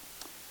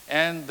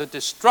 And the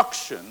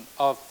destruction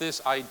of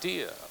this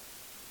idea,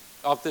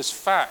 of this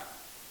fact,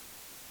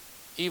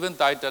 even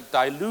the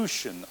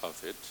dilution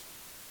of it,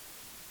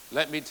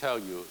 let me tell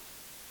you,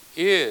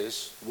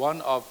 is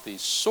one of the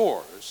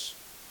source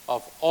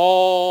of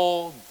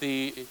all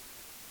the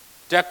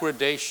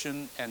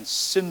degradation and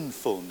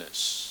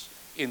sinfulness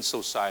in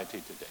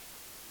society today.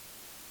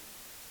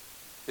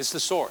 It's the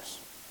source.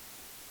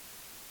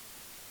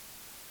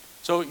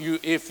 So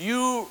if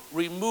you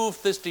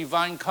remove this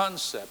divine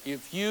concept,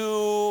 if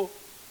you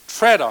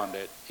tread on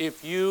it,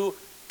 if you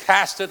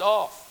cast it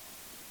off,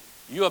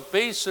 you are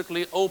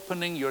basically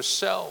opening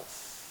yourself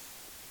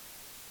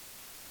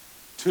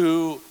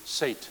to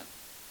Satan,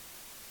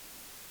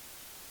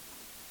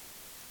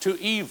 to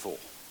evil.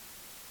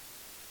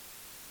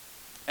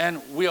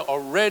 And we are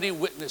already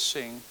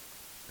witnessing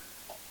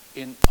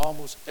in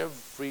almost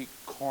every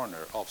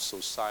corner of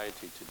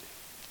society today.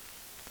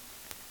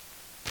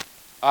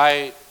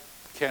 I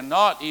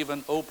cannot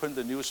even open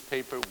the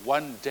newspaper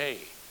one day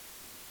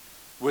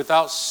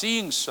without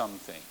seeing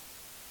something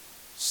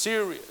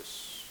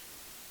serious.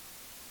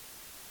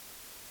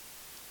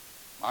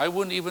 I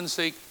wouldn't even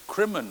say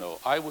criminal.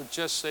 I would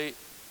just say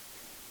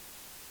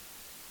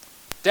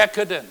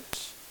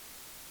decadent,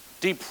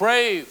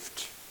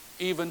 depraved,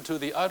 even to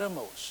the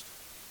uttermost,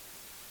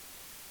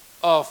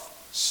 of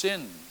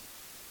sin,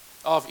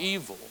 of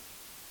evil,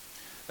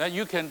 that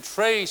you can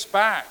trace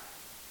back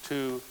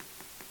to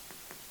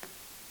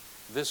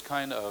this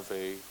kind of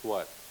a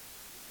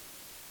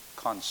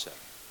concept.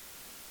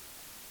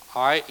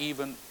 I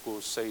even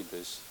will say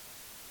this,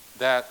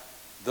 that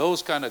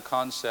those kind of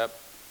concepts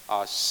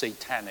are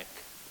satanic,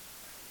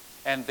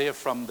 and they're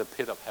from the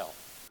pit of hell,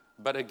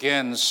 but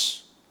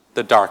against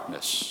the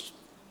darkness,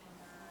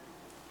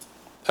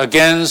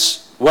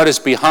 against what is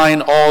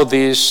behind all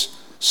these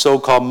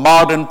so-called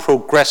modern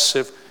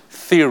progressive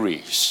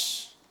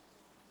theories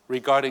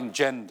regarding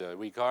gender,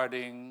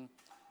 regarding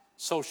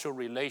social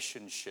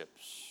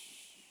relationships,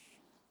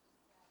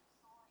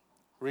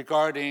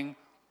 regarding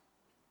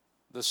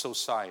the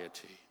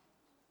society.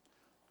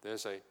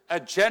 There's an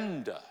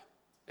agenda,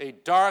 a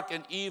dark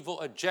and evil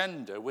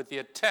agenda with the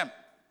attempt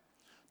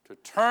to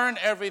turn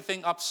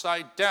everything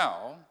upside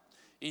down,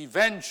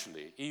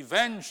 eventually,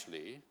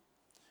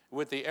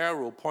 with the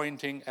arrow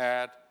pointing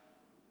at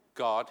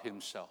God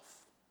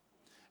himself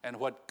and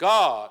what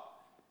God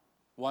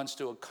wants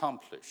to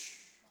accomplish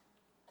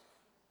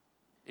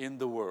in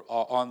the world,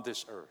 or on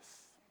this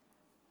earth.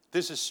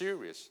 This is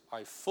serious.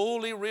 I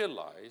fully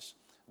realize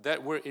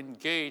that we're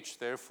engaged,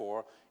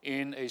 therefore,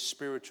 in a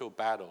spiritual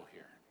battle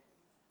here.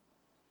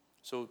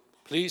 So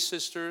please,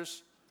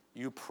 sisters,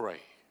 you pray.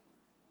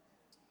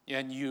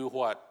 And you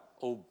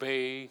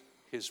obey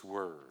his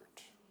word.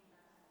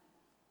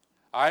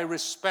 I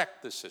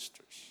respect the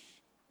sisters.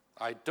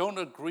 I don't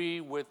agree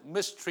with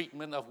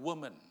mistreatment of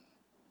women.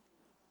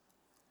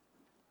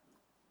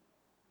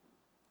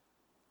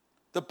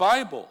 The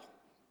Bible.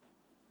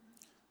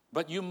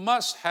 But you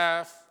must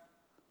have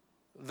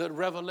the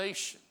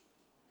revelation.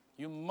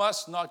 You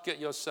must not get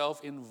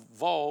yourself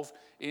involved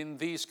in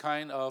these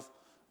kind of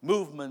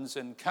movements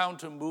and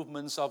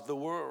counter-movements of the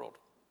world.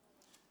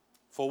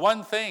 For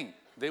one thing,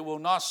 they will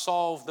not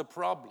solve the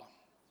problem.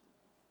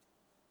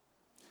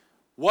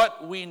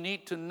 What we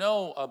need to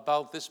know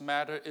about this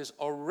matter is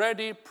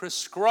already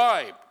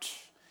prescribed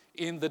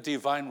in the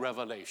divine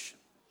revelation.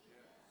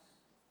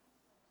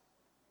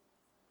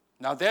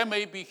 Now, there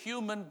may be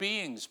human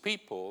beings,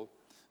 people,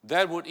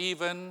 that would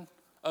even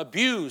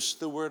abuse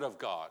the word of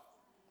God.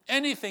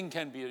 Anything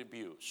can be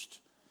abused.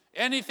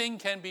 Anything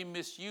can be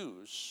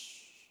misused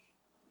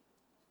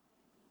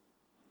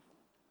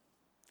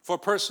for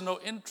personal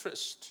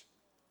interest,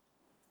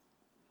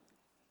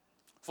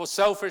 for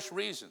selfish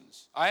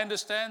reasons. I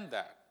understand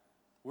that.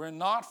 We're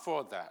not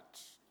for that.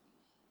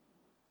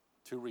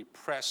 To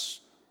repress,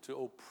 to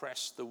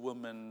oppress the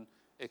woman,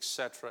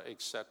 etc.,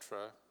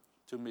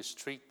 to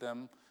mistreat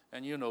them.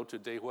 And you know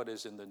today what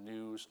is in the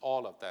news,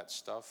 all of that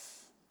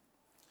stuff.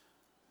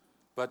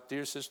 But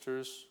dear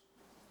sisters,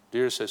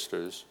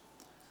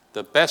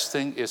 the best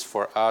thing is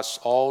for us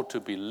all to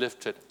be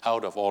lifted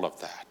out of all of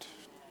that.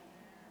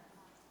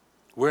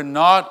 We're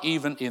not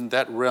even in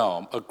that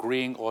realm,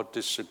 agreeing or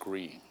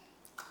disagreeing.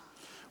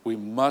 We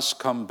must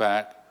come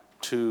back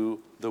to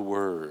the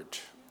Word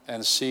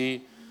and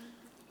see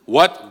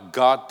what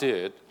God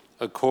did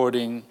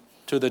according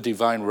to the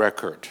divine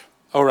record.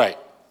 All right,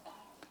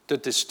 the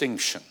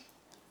distinction.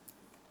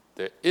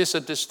 There is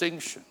a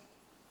distinction.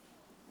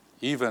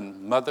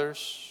 Even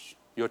mothers,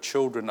 your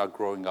children are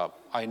growing up.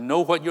 I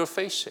know what you're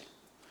facing.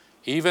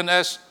 Even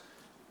as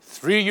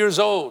 3 years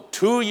old,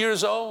 2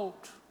 years old,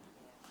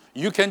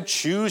 you can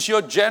choose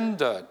your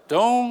gender.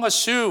 Don't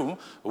assume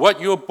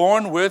what you're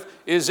born with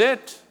is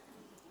it.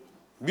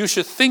 You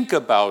should think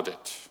about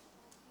it.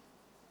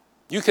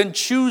 You can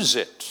choose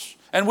it.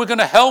 And we're going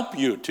to help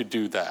you to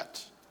do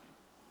that.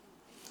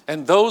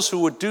 And those who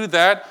would do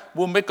that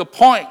will make a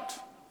point.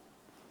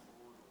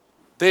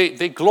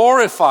 They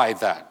glorify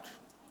that.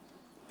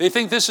 They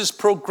think this is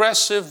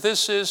progressive,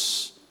 this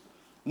is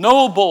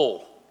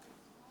noble.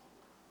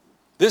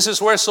 This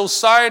is where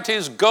society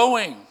is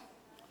going.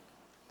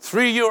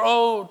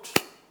 3-year-old,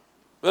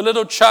 a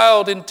little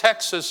child in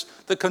Texas,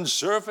 the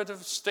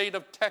conservative state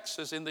of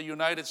Texas in the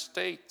United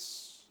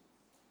States.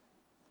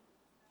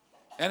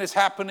 And it's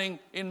happening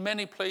in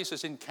many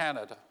places in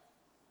Canada.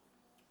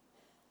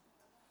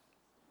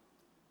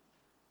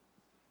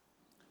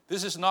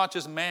 This is not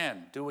just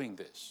man doing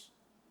this.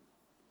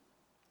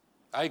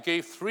 I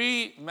gave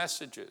 3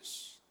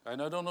 messages.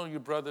 And I don't know, you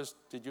brothers,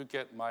 did you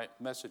get my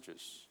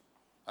messages?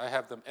 I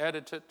have them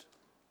edited.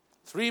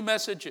 3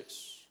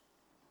 messages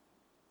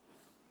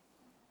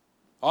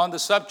on the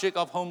subject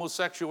of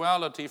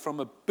homosexuality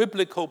from a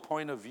biblical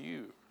point of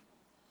view.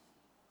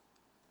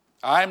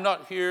 I'm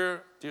not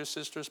here, dear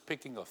sisters,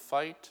 picking a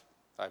fight.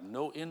 I have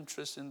no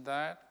interest in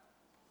that.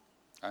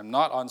 I'm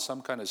not on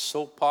some kind of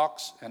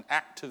soapbox, an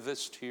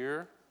activist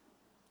here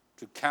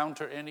to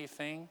counter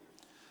anything.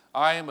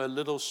 I am a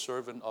little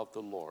servant of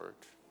the Lord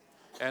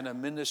and a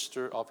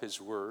minister of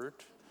His word.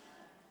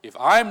 If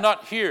I'm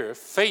not here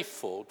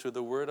faithful to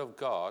the word of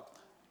God,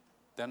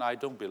 then I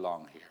don't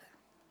belong here.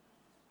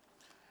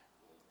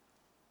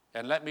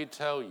 And let me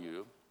tell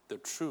you, the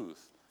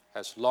truth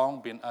has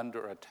long been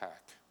under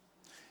attack.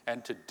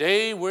 And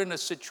today we're in a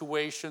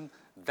situation,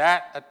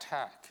 that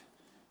attack,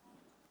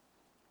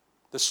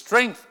 the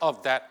strength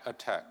of that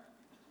attack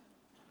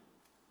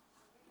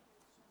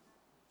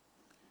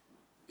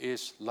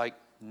is like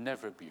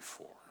never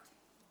before.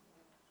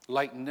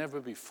 Like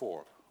never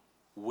before.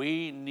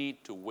 We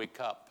need to wake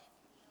up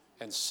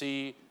and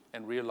see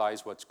and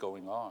realize what's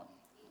going on.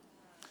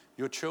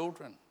 Your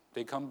children,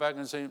 they come back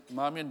and say,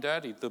 Mommy and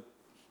Daddy,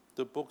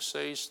 the book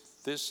says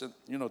this, and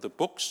the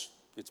books,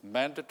 it's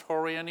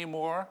mandatory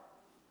anymore.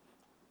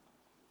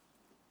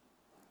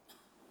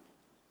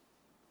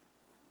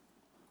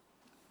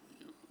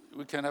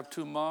 We can have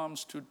 2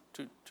 moms, two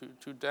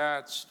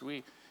dads,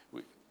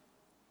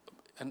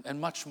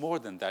 and much more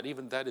than that.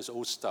 Even that is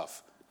old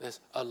stuff. There's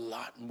a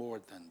lot more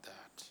than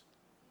that.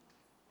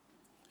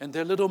 And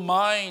their little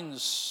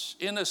minds,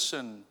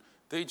 innocent,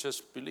 they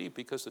just believe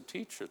because the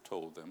teacher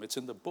told them. It's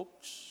in the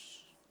books.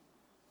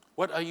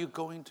 What are you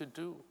going to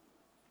do?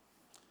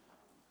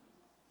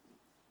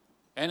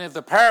 And if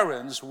the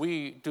parents,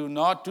 we do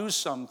not do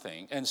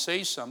something and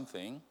say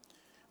something,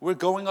 we're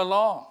going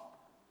along.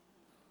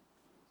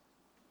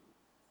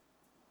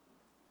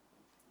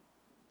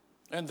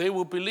 And they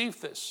will believe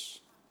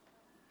this.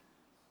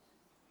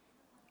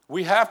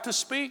 We have to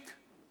speak.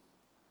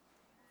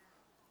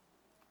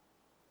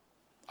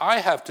 I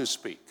have to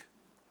speak.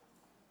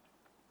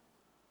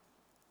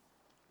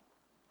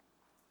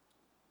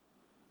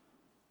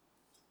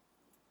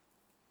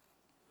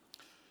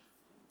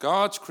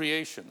 God's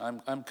creation,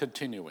 I'm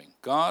continuing.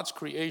 God's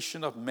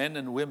creation of men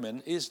and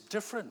women is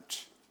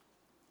different.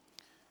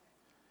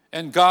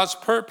 And God's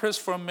purpose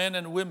for men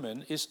and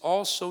women is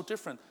also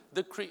different.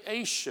 The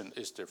creation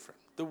is different.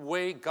 The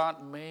way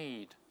God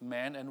made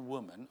man and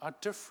woman are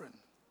different.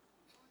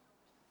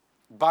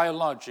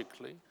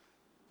 Biologically,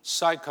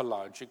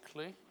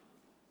 psychologically.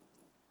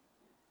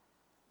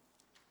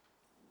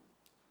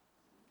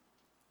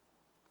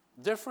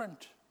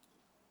 Different.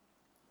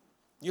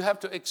 You have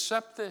to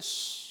accept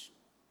this.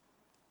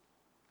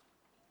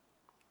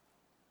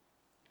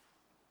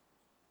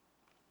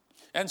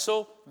 And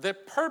so their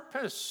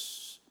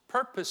purposes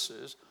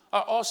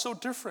are also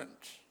different.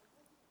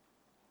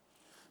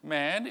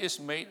 Man is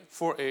made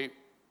for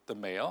the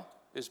male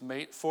is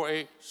made for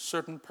a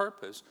certain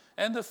purpose,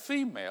 and the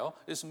female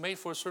is made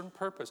for a certain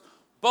purpose.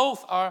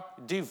 Both are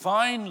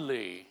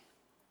divinely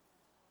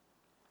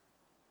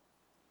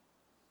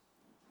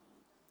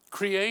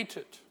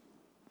created.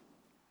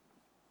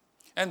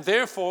 And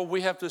therefore, we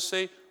have to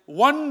say,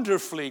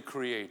 wonderfully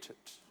created.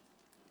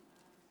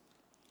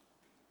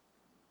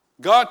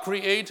 God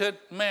created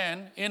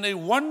man in a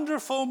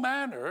wonderful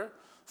manner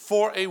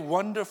for a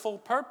wonderful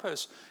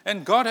purpose.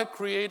 And God had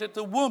created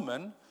the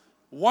woman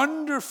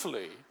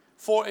wonderfully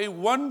for a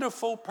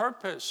wonderful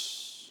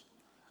purpose.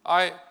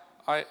 I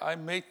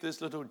made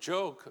this little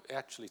joke.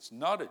 Actually, it's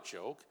not a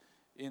joke.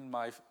 In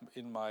my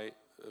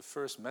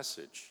first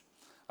message,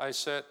 I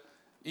said,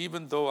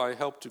 even though I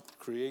helped to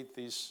create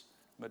this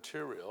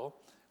material,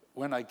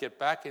 when I get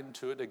back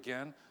into it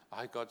again,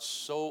 I got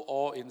so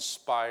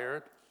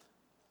awe-inspired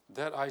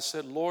that I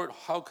said, Lord,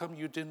 how come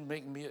you didn't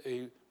make me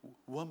a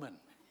woman?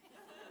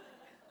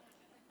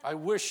 I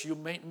wish you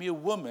made me a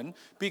woman,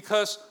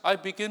 because I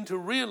begin to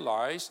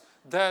realize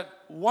that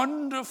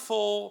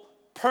wonderful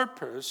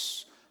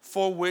purpose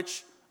for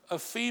which a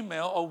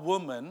female, a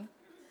woman,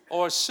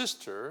 or a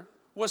sister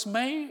was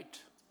made.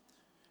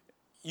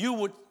 You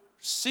would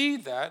see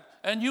that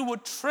and you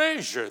would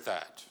treasure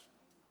that.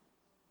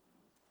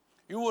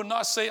 You will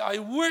not say, I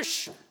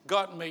wish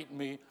God made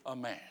me a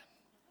man.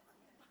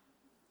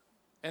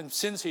 And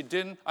since he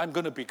didn't, I'm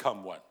going to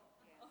become one.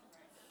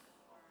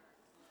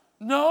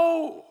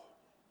 No.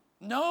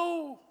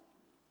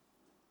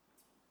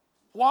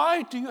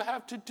 Why do you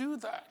have to do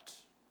that?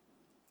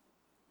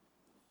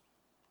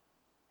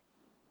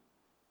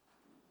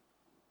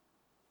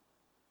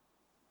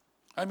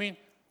 I mean,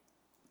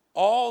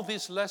 all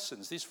these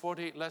lessons, these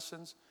 48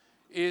 lessons,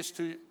 is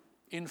to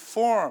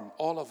inform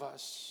all of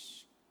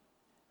us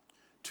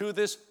to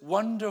this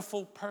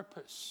wonderful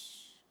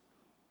purpose.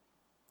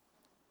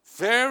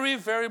 Very,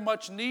 very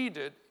much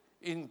needed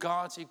in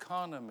God's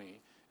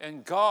economy,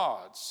 and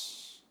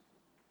God's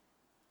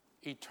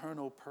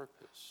eternal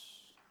purpose.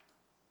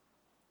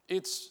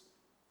 It's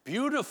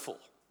beautiful.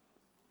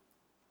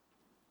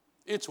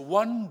 It's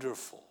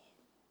wonderful.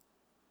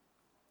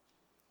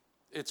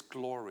 It's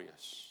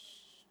glorious.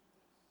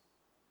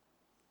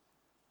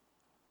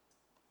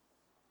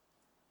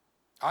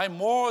 I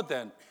more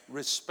than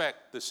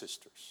respect the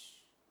sisters.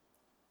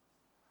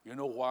 You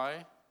know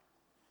why?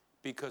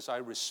 Because I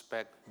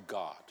respect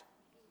God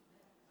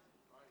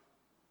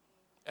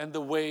and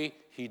the way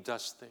He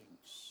does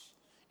things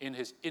in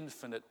His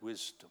infinite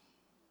wisdom.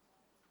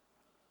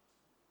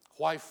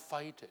 Why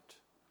fight it?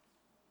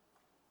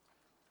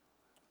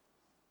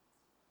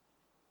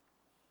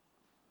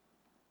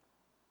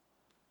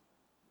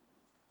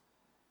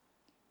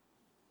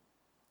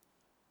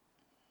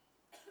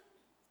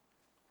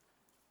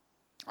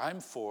 I'm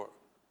for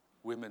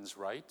women's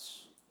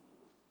rights.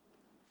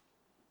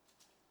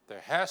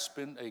 There has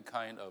been a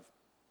kind of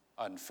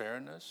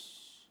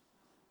unfairness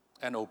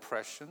and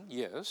oppression,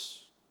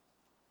 yes,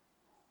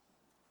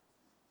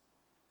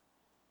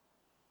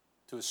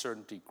 to a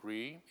certain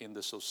degree in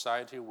the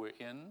society we're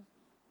in.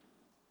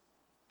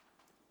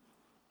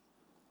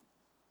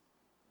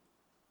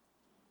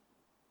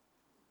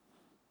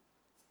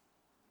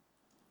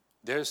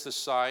 There's the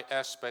side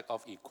aspect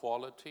of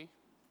equality.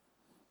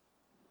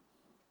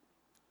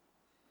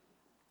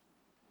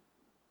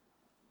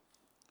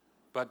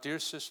 But dear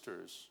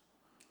sisters,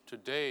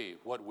 today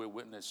what we're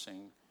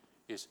witnessing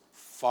is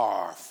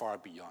far, far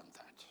beyond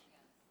that.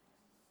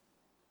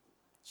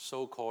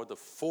 So-called the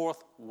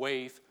fourth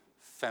wave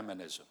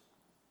feminism.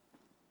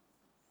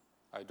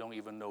 I don't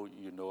even know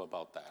you know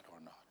about that or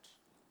not.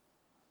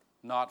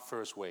 Not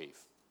first wave.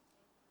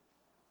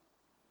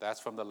 That's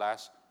from the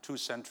last 2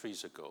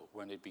 centuries ago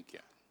when it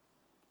began.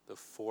 The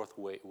fourth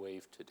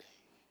wave today.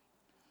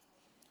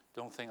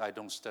 Don't think I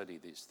don't study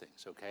these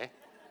things, okay?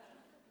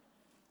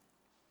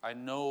 I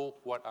know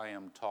what I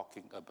am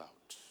talking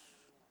about.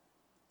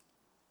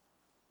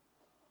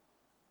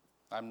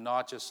 I'm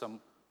not just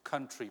some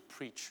country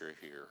preacher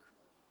here,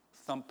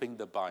 thumping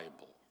the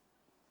Bible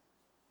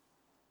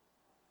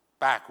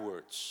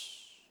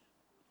backwards.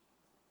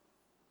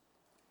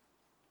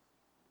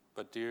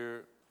 But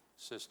dear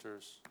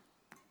sisters,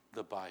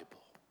 the Bible.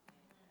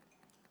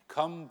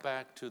 Come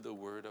back to the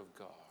Word of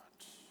God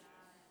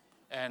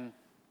and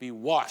be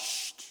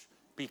washed,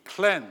 be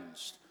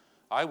cleansed.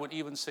 I would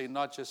even say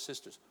not just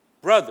sisters,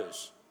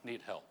 brothers need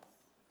help.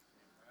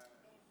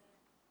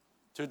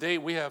 Today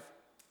we have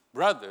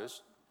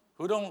brothers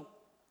who don't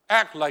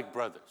act like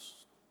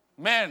brothers,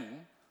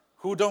 men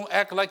who don't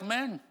act like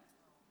men.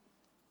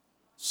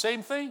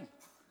 Same thing,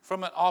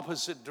 from an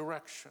opposite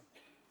direction.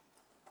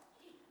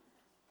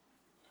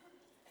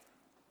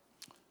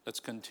 Let's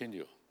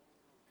continue.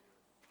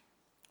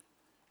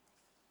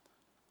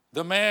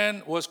 The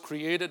man was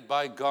created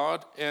by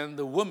God and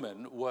the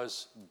woman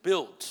was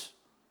built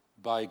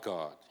by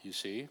God. You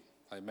see,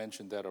 I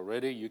mentioned that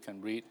already. You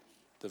can read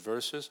the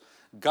verses.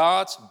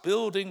 God's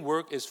building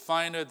work is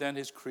finer than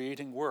His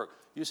creating work.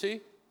 You see,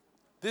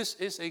 this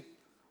is a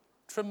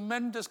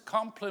tremendous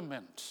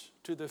compliment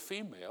to the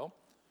female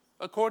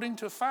according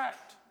to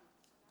fact.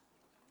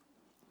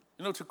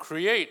 You know, to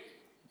create,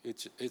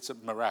 it's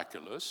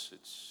miraculous.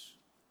 It's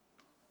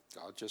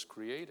God just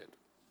created.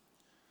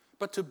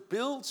 But to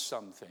build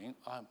something,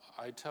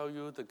 I tell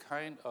you, the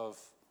kind of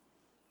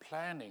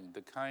planning,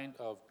 the kind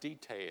of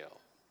detail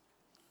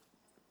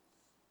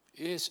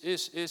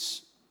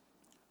is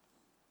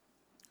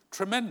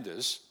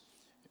tremendous.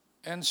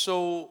 And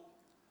so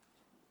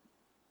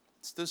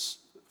this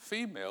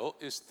female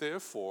is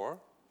therefore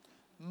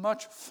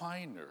much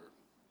finer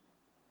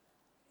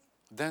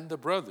than the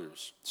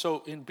brothers.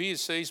 So in B it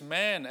says,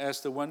 man as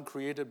the one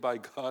created by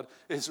God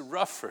is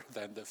rougher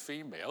than the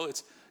female.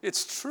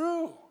 It's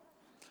true.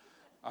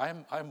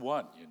 I'm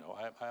one, you know,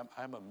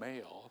 I'm a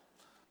male.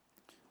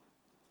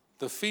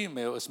 The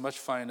female is much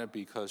finer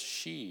because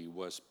she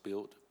was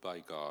built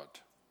by God.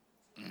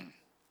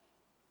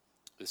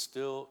 It's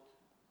still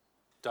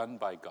done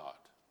by God,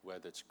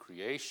 whether it's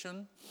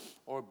creation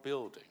or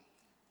building.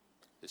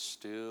 It's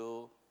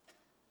still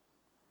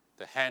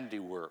the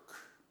handiwork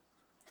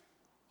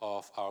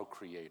of our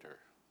Creator,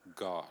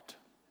 God.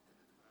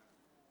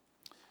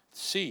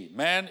 C,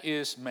 man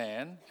is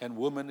man and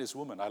woman is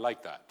woman. I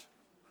like that.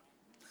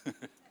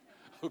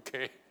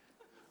 Okay,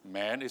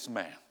 man is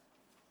man.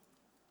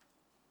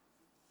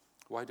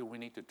 Why do we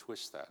need to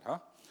twist that, huh?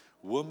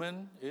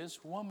 Woman is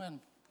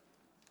woman.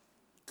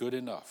 Good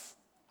enough.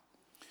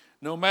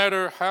 No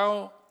matter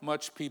how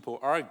much people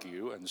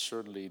argue, and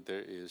certainly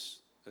there is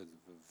a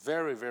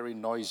very, very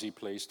noisy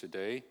place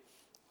today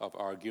of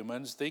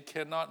arguments, they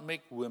cannot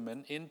make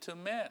women into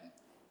men.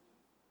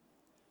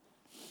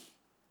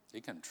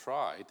 They can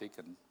try, they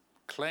can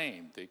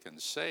claim, they can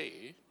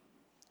say,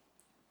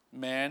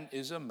 man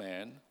is a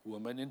man,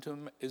 woman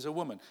is a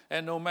woman.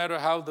 And no matter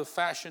how the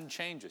fashion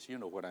changes, you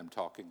know what I'm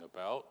talking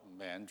about,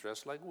 men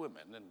dress like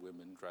women and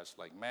women dress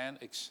like men,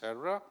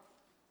 etc.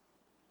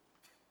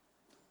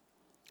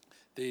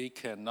 They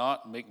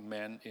cannot make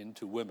men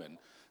into women.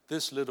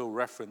 this little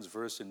reference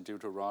verse in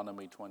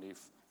Deuteronomy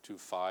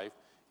 22:5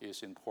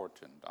 is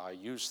important. I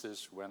used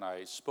this when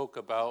I spoke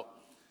about,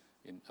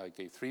 I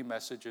gave 3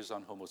 messages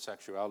on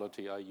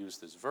homosexuality. I used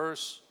this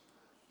verse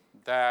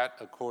that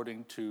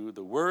according to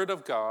the Word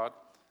of God,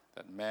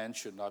 that man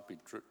should not be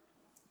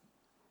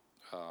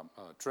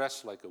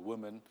dressed like a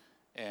woman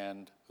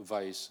and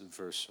vice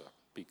versa,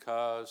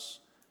 because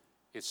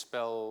it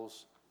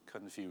spells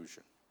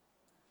confusion.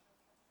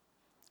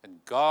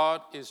 And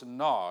God is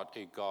not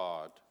a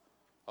God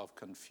of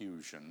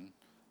confusion,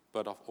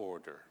 but of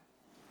order.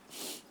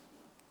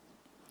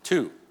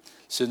 2,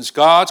 since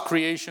God's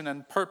creation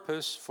and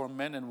purpose for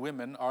men and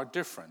women are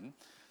different,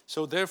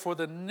 so therefore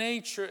the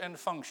nature and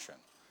function.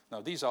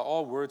 Now these are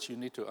all words you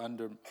need to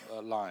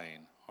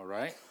underline, all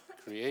right?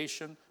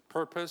 Creation,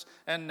 purpose,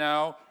 and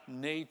now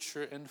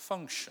nature and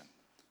function.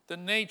 The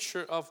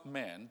nature of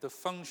man, the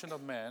function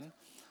of man,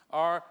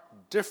 are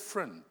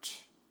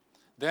different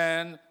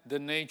than the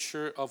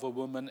nature of a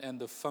woman and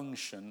the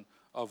function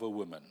of a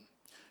woman.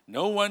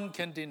 No one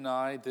can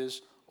deny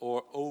this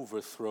or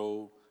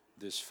overthrow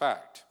this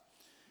fact.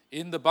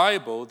 In the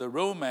Bible, the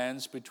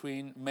romance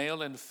between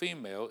male and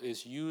female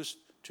is used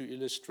to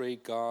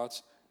illustrate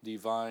God's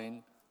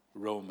divine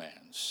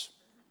romance.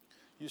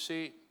 You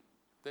see,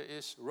 there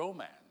is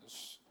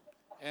romance,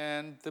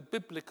 and the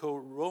biblical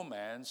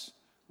romance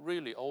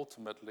really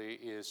ultimately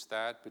is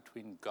that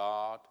between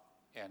God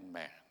and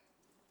man,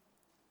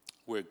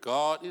 where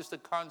God is the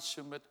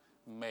consummate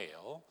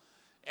male,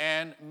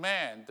 and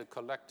man, the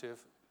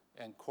collective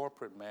and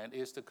corporate man,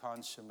 is the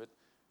consummate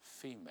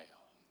female.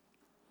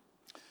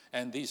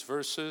 And these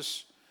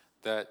verses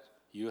that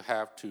you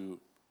have to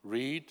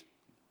read,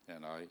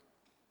 and I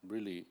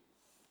really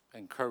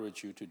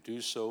encourage you to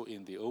do so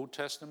in the Old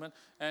Testament.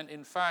 And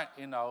in fact,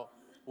 in our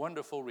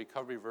wonderful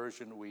recovery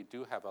version, we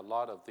do have a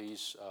lot of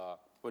these,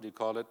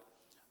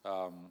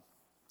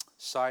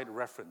 side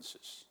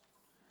references.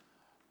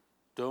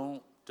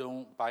 Don't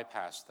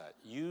bypass that.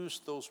 Use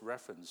those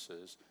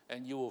references,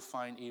 and you will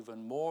find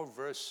even more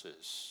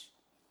verses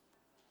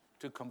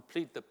to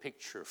complete the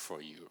picture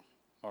for you,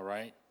 all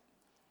right?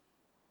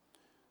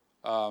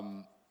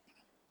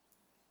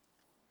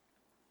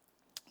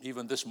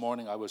 Even this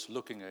morning I was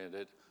looking at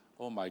it.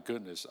 Oh my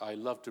goodness, I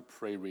love to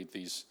pray read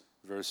these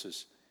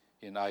verses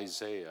in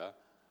Isaiah.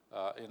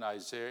 In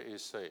Isaiah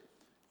it says,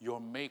 your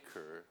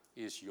maker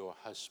is your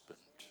husband.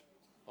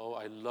 Oh,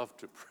 I love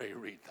to pray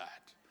read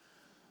that.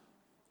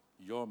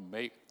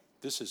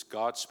 This is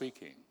God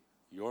speaking.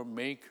 Your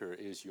maker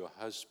is your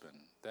husband.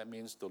 That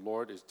means the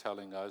Lord is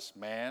telling us,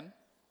 man,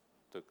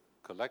 the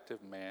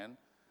collective man,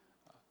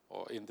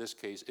 or in this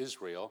case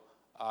Israel,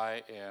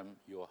 I am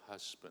your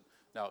husband.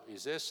 Now,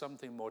 is there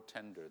something more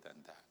tender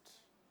than that?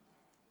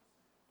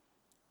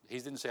 He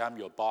didn't say, I'm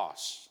your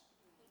boss.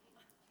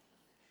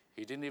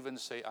 He didn't even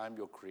say, I'm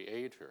your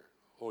creator,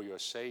 or your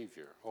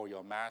savior, or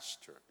your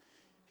master.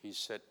 He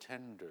said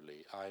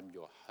tenderly, I'm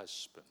your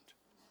husband.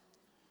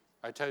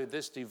 I tell you,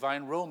 this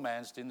divine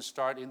romance didn't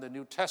start in the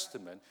New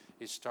Testament.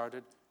 It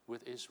started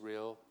with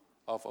Israel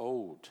of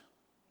old.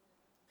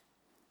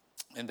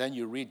 And then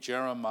you read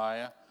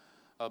Jeremiah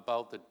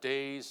about the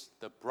days,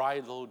 the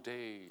bridal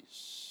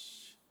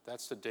days.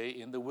 That's the day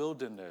in the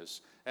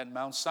wilderness. At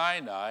Mount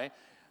Sinai,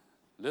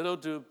 little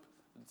did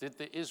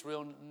the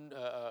Israel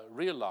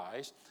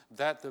realize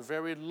that the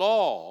very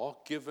law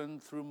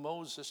given through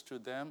Moses to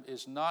them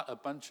is not a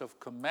bunch of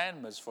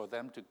commandments for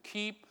them to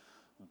keep,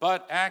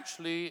 but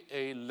actually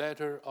a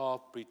letter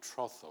of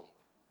betrothal.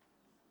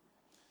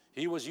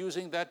 He was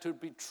using that to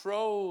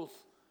betroth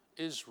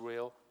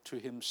Israel to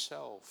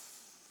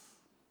himself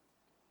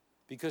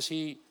because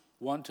he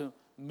wanted to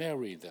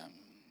marry them.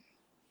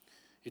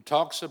 He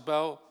talks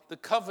about the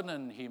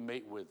covenant he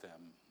made with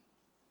them.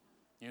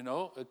 You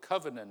know, a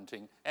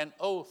covenanting, an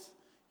oath.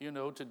 You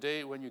know,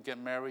 today when you get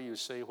married, you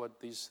say what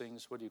do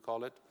you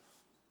call it?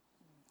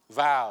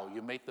 Vow.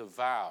 You make the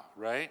vow,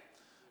 right?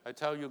 I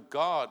tell you,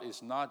 God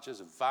is not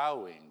just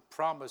vowing,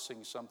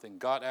 promising something.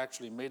 God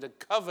actually made a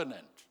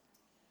covenant.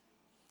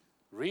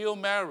 Real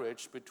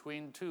marriage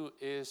between two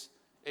is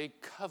a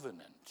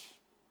covenant.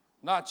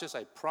 Not just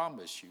I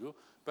promise you,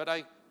 but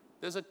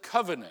there's a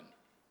covenant.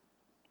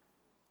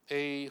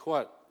 A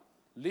what?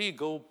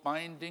 Legal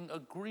binding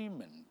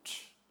agreement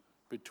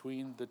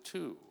between the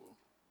two,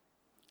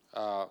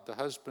 the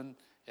husband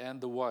and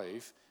the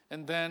wife.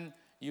 And then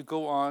you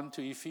go on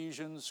to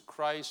Ephesians,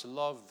 Christ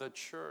loved the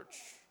church.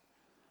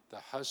 The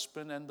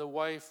husband and the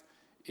wife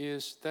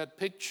is that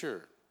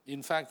picture.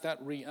 In fact,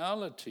 that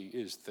reality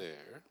is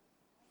there.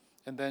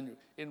 And then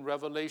in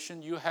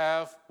Revelation, you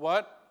have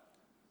what?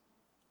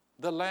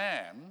 The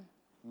Lamb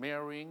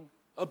marrying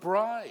a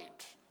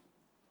bride.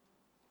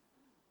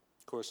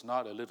 Of course,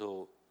 not a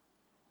little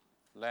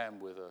lamb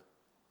with a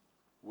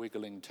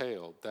wiggling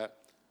tail,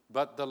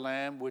 but the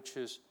Lamb which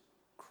is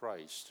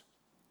Christ.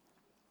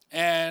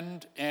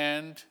 And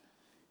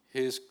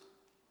his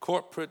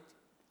corporate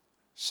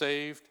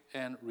saved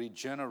and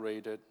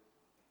regenerated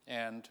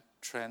and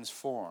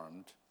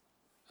transformed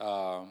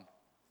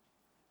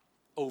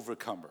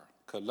overcomer,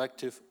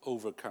 collective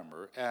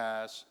overcomer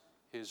as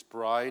his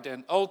bride.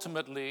 And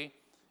ultimately,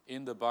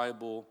 in the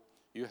Bible,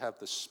 you have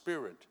the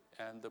Spirit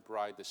and the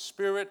bride. The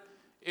Spirit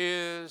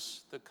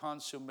is the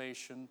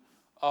consummation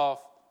of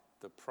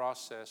the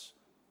process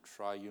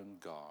triune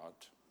God.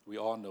 We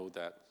all know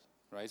that,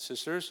 right,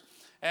 sisters?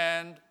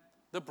 And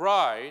the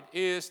bride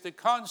is the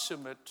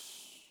consummate,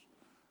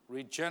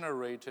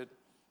 regenerated,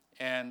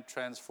 and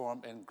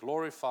transformed and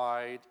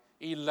glorified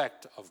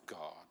elect of God.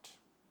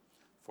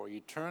 For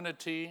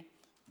eternity,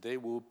 they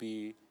will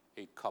be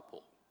a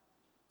couple.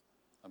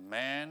 A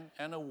man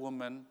and a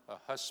woman, a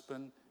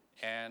husband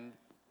and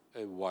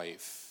a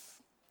wife.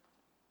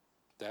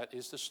 That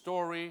is the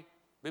story,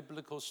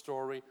 biblical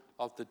story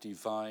of the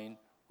divine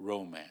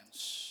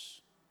romance.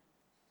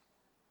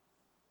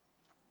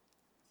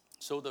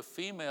 So the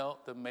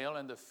male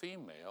and the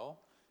female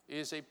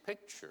is a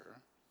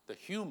picture, the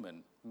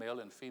human male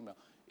and female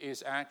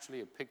is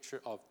actually a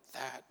picture of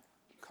that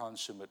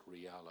consummate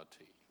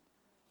reality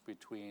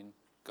between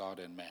God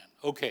and man.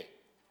 Okay.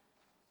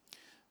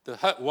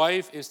 The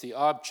wife is the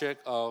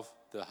object of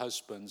the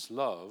husband's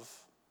love.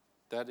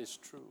 That is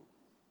true.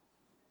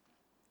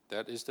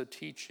 That is the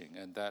teaching,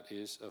 and that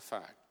is a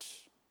fact.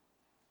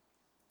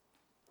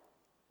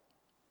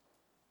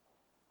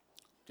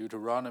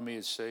 Deuteronomy,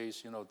 it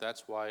says,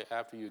 that's why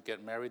after you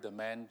get married, the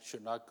man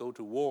should not go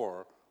to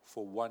war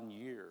for 1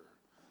 year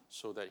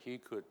so that he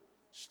could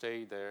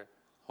stay there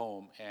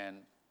home and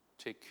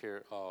take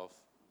care of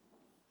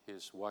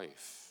his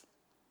wife.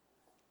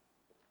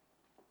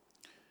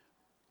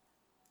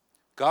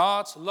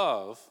 God's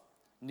love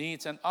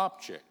needs an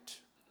object.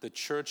 The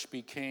church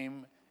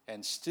became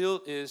and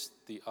still is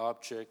the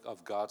object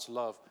of God's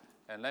love.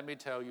 And let me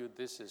tell you,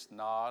 this is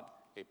not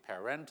a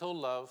parental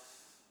love.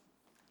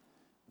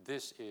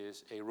 This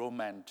is a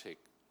romantic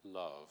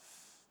love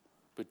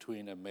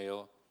between a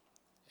male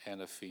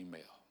and a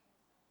female.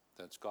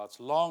 That's God's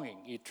longing,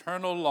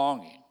 eternal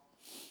longing,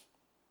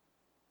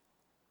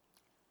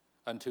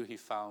 until he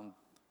found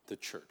the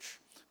church.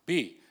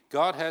 B,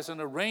 God has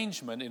an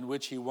arrangement in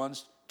which he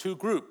wants two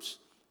groups,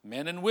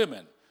 men and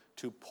women,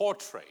 to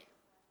portray,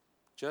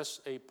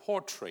 just a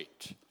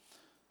portrait,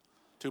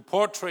 to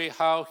portray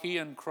how he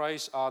and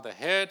Christ are the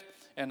head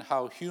and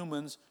how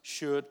humans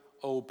should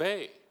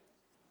obey.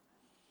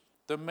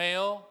 The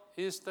male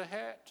is the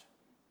head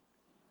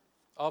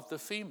of the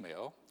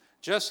female,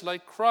 just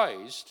like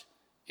Christ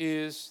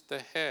is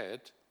the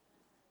head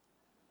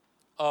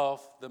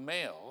of the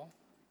male,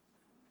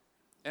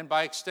 and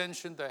by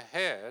extension, the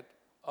head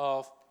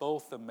of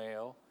both the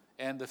male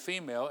and the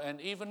female,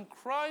 and even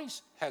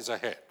Christ has a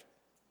head,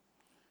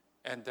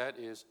 and that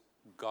is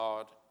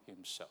God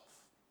himself.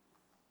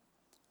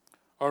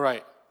 All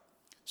right,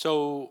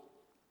 so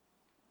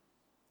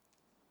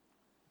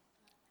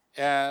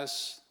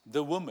as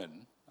the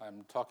woman,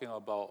 I'm talking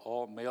about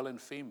all male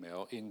and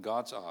female, in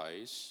God's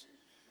eyes,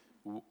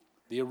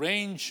 the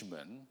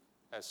arrangement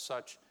as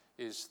such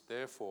is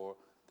therefore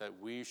that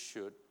we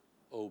should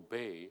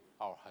obey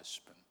our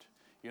husband.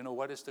 You know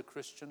what is the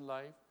Christian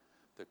life?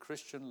 The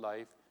Christian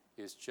life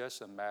is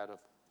just a matter of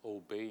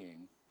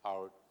obeying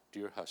our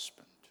dear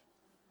husband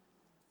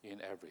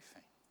in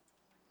everything.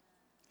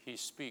 He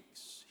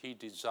speaks, he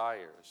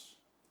desires,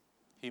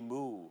 he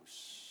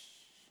moves,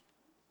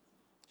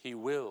 he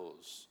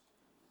wills.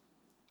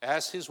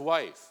 As his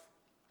wife,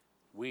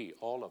 we,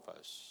 all of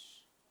us,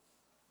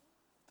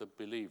 the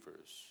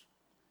believers,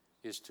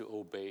 is to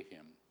obey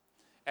him.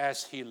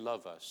 As he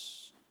loves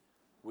us,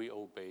 we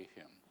obey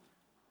him.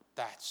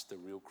 That's the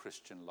real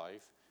Christian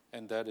life,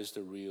 and that is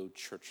the real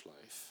church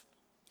life.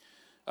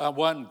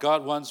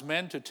 God wants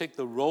men to take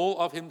the role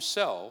of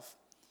himself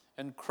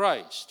and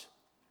Christ.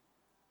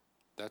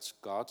 That's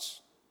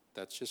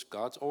just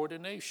God's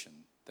ordination,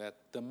 that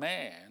the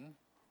man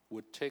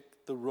would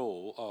take the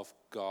role of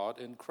God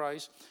and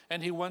Christ,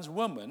 and he wants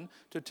women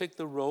to take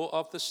the role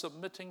of the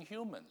submitting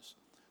humans.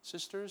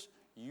 Sisters,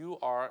 you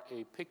are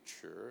a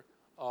picture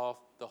of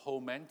the whole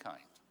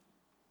mankind.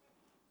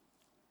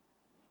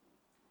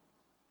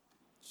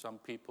 Some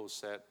people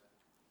said,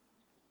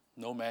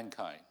 no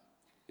mankind.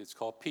 It's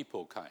called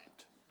people kind.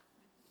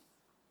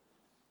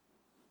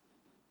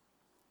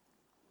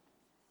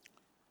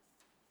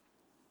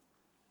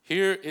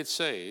 Here it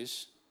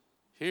says,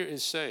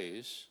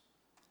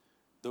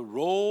 the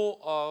role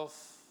of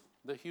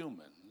the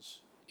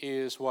humans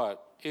is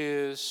what?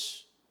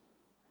 Is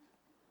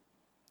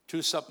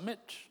to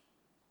submit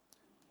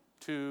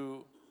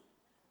to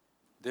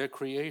their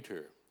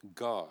Creator,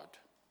 God,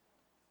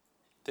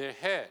 their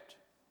head,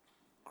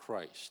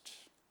 Christ.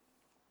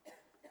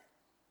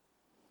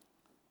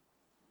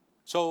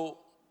 So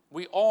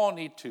we all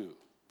need to,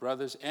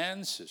 brothers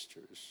and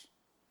sisters,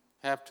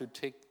 have to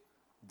take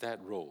that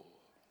role.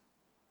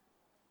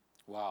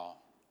 Wow.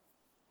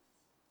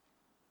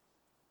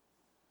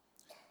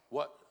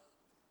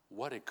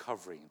 What a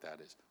covering that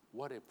is.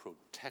 What a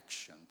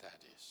protection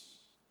that is.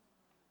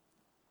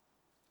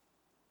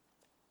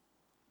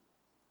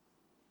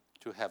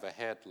 To have a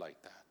head like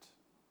that.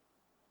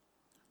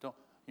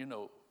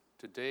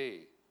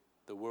 Today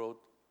the world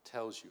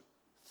tells you,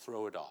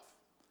 throw it off.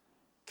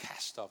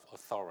 Cast off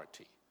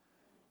authority.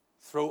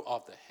 throw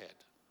off the head.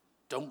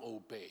 Don't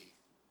obey.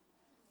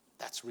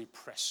 That's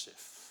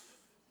repressive.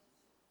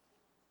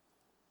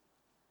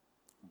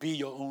 Be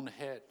your own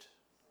head.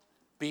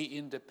 Be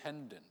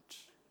independent.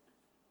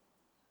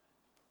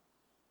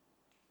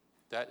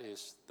 That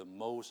is the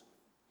most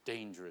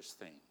dangerous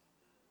thing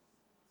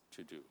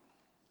to do.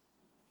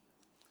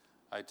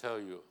 I tell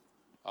you,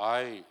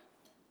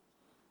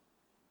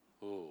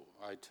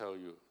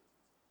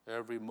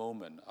 every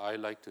moment I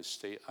like to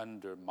stay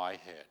under my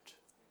head.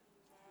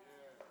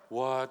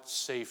 What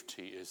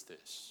safety is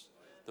this?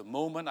 The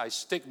moment I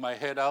stick my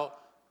head out,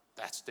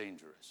 that's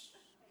dangerous.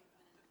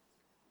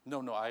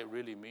 No, I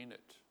really mean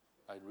it.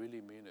 I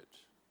really mean it.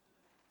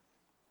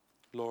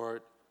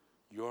 Lord,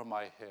 you're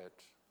my head.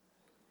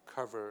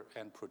 Cover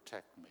and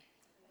protect me.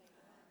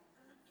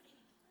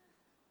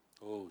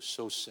 Oh,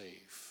 so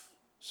safe.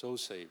 So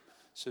safe.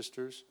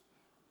 Sisters,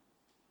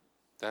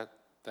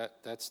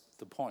 that's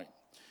the point.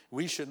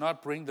 We should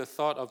not bring the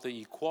thought of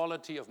the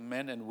equality of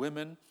men and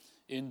women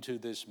into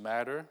this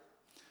matter.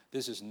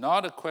 This is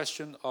not a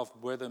question of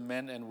whether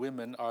men and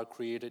women are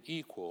created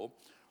equal.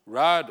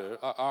 Rather,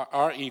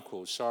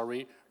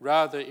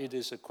 it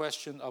is a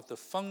question of the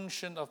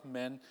function of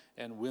men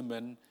and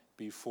women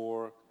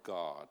before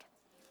God.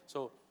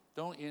 So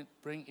don't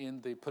bring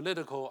in the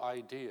political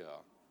idea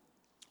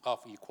of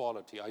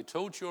equality. I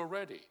told you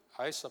already,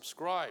 I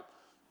subscribe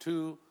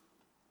to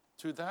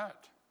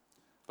that.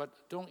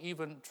 But don't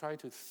even try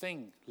to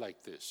think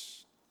like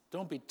this.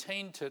 Don't be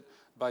tainted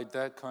by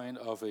that kind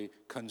of a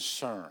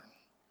concern.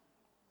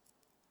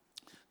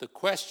 The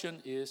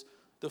question is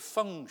the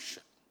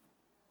function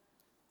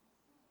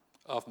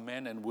of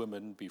men and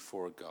women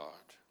before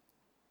God.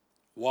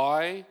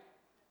 Why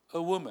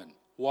a woman?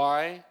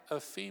 Why a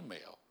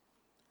female,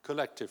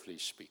 collectively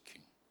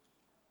speaking?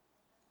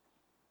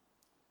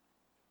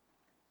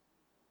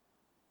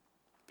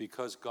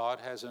 Because God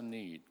has a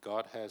need,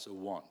 God has a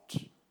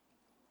want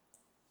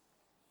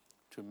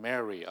to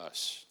marry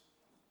us,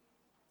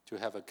 to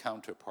have a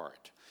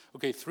counterpart.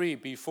 Okay, 3,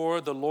 before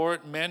the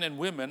Lord, men and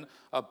women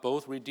are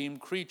both redeemed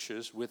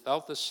creatures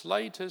without the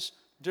slightest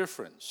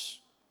difference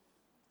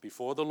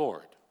before the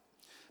Lord.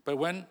 But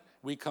when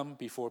we come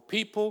before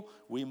people,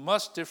 we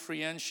must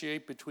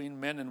differentiate between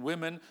men and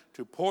women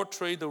to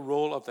portray the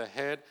role of the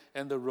head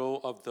and the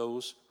role of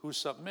those who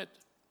submit.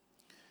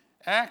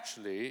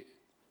 Actually,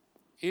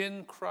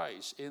 in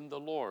Christ, in the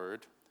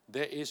Lord,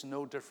 there is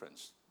no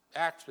difference.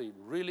 Actually,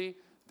 really,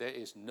 there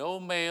is no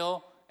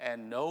male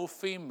and no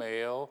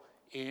female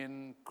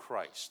in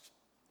Christ.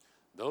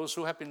 Those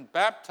who have been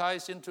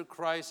baptized into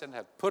Christ and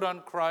have put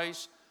on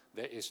Christ,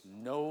 there is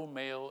no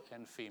male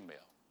and female.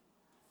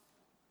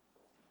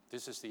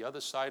 This is the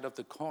other side of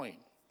the coin.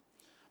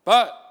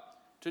 But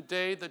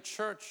today the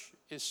church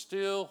is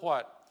still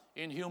what?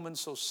 In human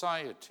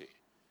society.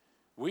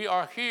 We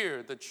are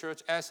here, the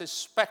church, as a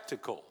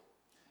spectacle,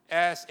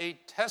 as a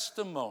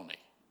testimony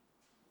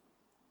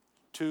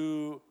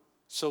to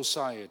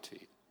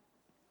society.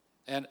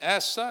 And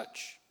as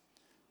such,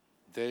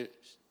 there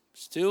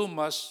still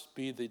must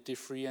be the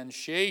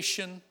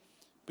differentiation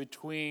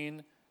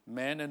between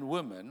men and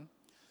women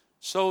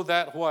so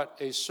that what?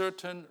 A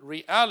certain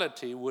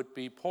reality would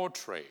be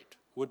portrayed,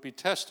 would be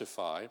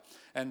testified,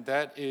 and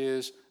that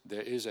is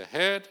there is a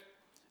head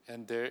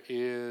and there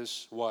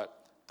is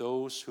what?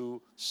 Those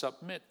who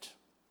submit.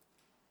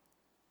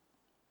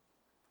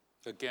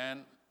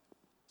 Again,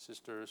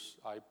 sisters,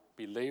 I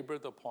belabor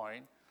the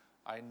point.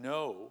 I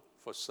know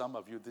for some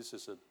of you this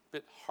is a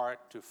bit hard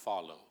to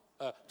swallow.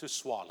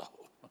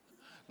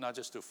 Not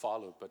just to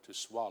follow, but to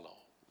swallow.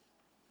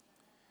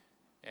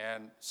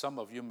 And some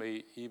of you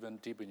may even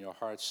deep in your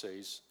heart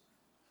says,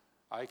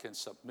 I can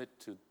submit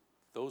to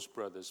those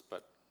brothers,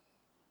 but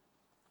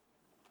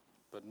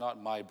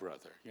not my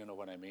brother. You know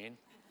what I mean?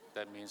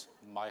 That means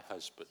my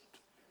husband.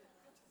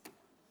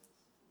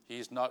 He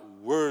is not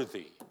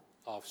worthy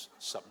of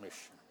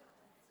submission.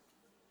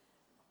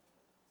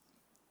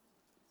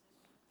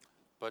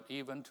 But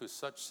even to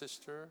such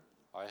sister,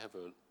 I have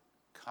a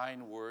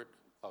kind word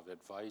of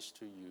advice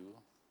to you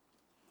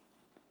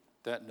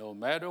that no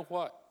matter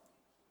what,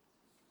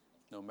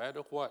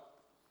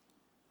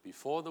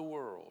 before the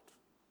world,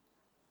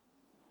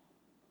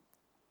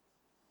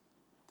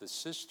 the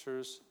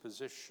sister's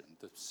position,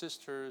 the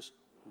sister's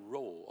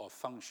role or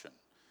function,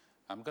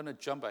 I'm going to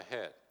jump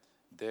ahead.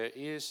 There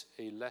is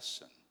a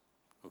lesson.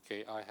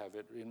 Okay, I have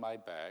it in my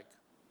bag.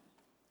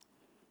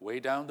 Way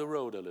down the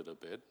road a little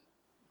bit.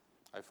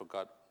 I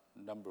forgot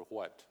number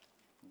what?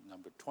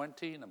 Number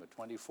 20, number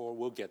 24.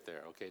 We'll get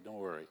there, okay, don't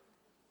worry.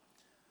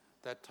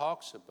 That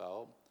talks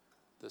about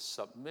the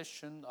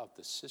submission of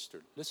the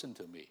sister. Listen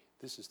to me.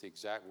 This is the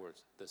exact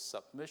words. The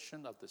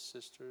submission of the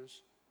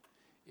sisters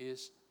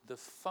is the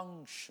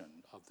function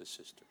of the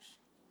sisters.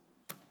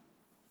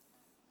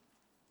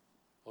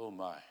 Oh,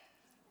 my.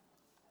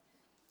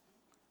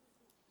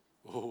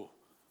 Oh.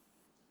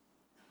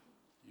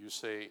 You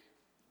say,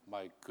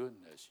 my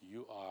goodness,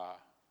 you are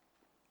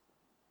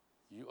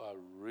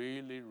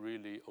really,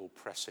 really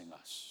oppressing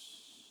us.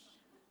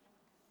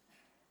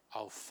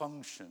 Our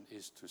function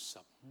is to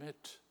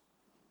submit.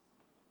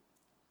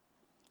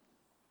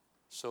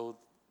 So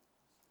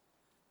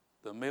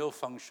the male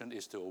function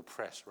is to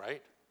oppress,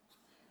 right?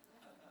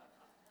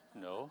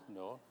 No,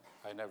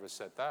 I never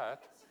said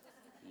that.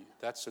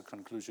 That's the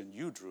conclusion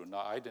you drew. No,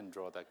 I didn't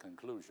draw that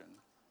conclusion.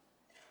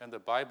 And the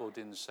Bible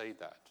didn't say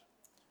that.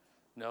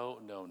 No.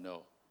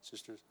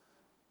 Sisters,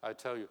 I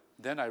tell you,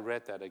 then I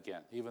read that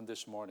again, even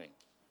this morning,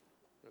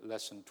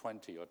 lesson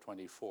 20 or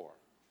 24.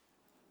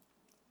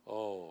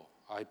 Oh,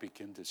 I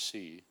begin to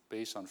see,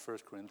 based on 1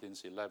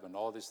 Corinthians 11,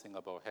 all this thing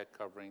about head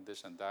covering,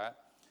 this and that.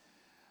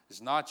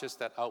 It's not just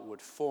that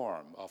outward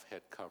form of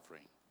head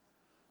covering,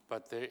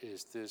 but there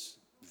is this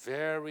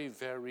very,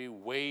 very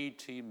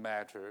weighty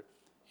matter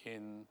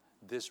in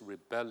this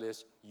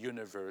rebellious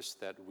universe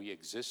that we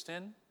exist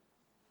in,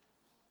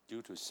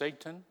 due to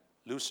Satan,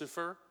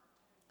 Lucifer,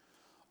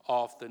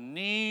 of the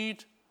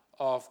need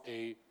of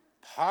a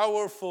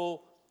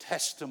powerful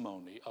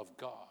testimony of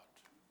God,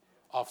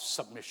 of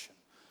submission.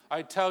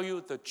 I tell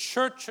you, the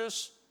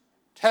church's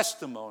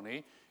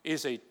testimony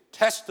is a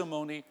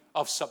testimony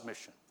of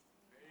submission.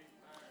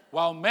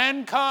 While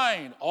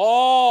mankind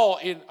all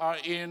are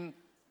in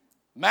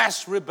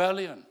mass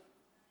rebellion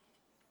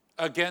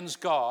against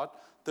God,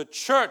 the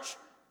church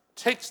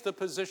takes the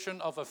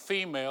position of a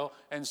female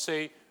and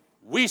say,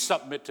 we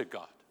submit to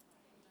God.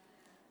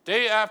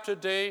 Day after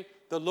day,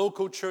 the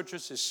local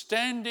churches is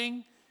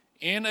standing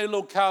in a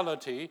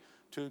locality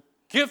to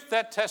give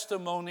that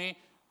testimony,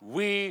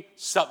 we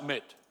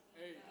submit.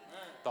 Amen.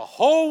 The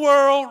whole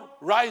world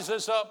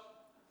rises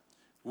up,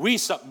 we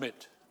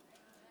submit.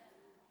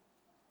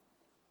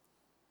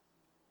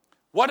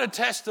 What a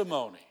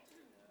testimony.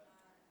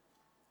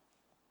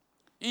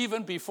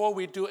 Even before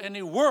we do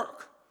any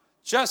work,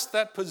 just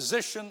that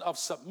position of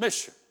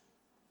submission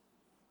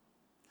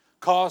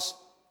caused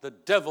the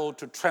devil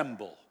to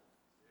tremble.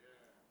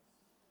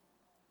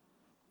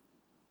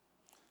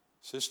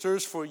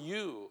 Sisters, for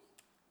you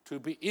to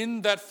be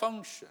in that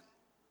function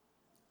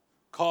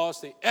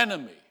caused the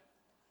enemy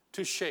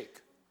to shake.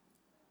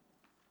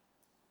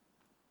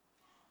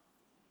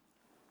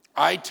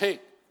 I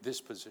take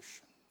this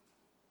position.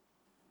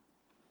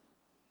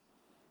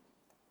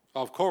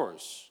 Of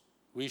course,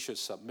 we should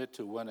submit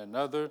to one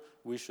another.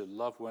 We should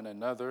love one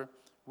another.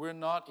 We're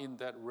not in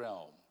that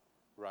realm,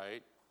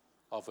 right,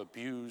 of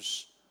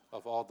abuse,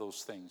 of all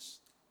those things.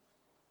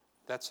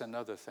 That's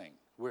another thing.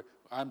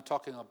 I'm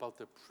talking about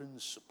the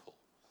principle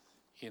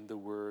in the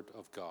Word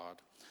of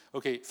God.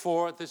 Okay,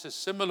 4, this is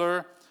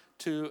similar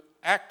to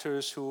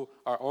actors who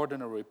are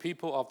ordinary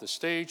people of the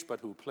stage,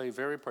 but who play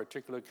very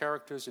particular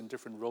characters in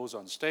different roles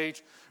on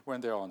stage.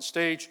 When they're on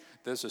stage,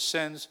 there's a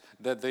sense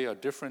that they are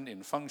different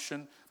in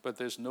function, but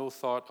there's no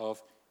thought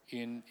of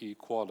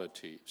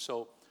inequality.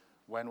 So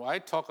when I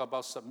talk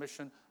about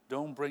submission,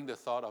 don't bring the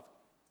thought of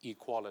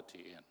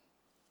equality in.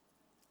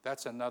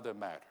 That's another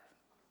matter.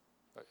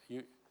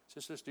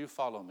 Sisters, do you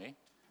follow me?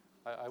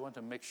 I want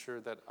to make sure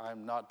that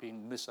I'm not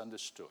being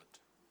misunderstood.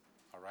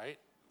 All right?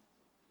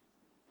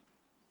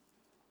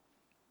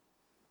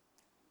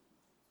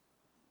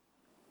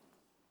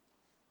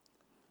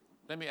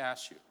 Let me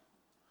ask you,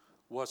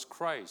 was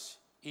Christ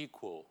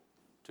equal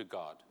to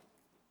God?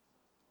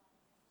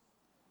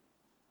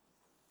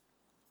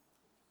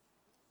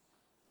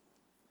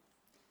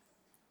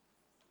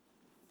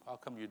 How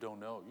come you don't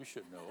know? You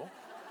should know.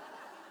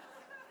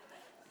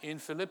 In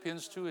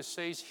Philippians 2, it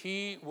says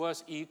he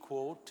was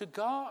equal to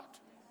God.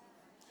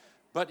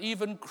 But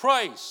even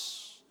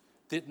Christ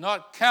did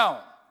not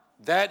count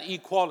that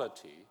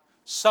equality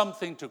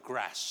something to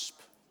grasp.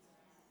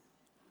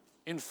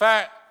 In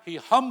fact, he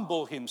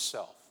humbled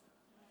himself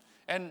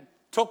and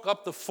took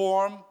up the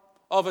form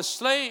of a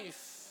slave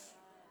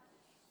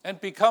and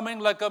becoming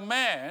like a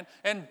man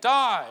and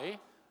die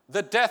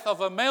the death of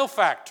a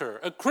malefactor,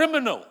 a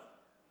criminal,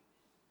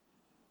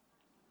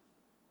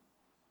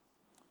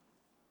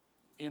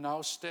 in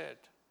our stead,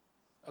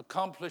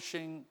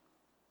 accomplishing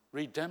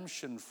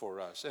redemption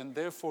for us, and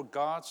therefore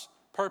God's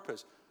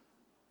purpose.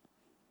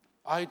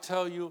 I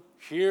tell you,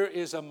 here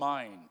is a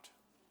mind,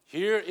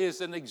 here is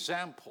an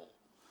example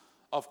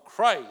of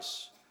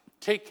Christ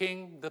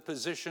taking the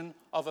position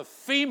of a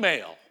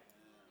female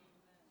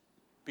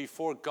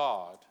before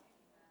God.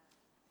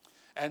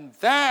 And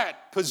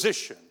that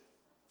position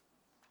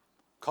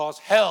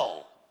caused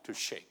hell to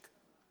shake.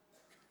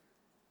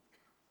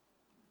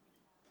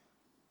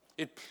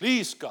 It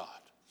pleased God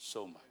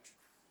so much.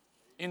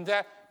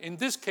 In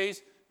this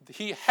case,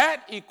 he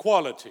had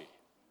equality,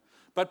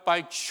 but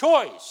by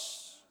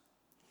choice,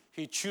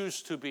 he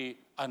chose to be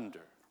under.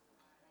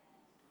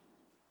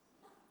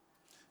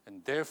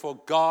 And therefore,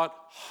 God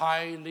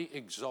highly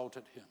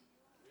exalted him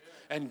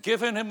and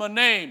given him a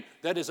name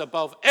that is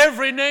above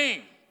every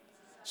name,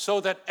 so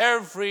that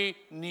every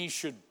knee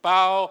should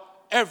bow,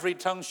 every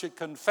tongue should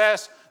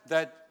confess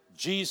that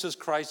Jesus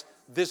Christ,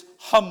 this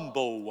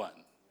humble one,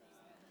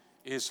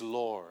 is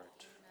Lord.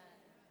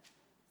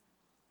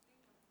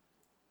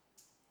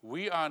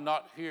 We are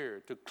not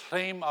here to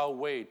claim our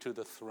way to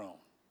the throne,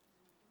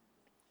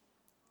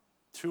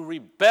 to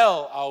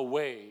rebel our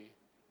way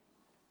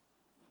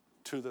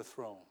to the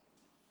throne.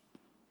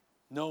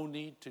 No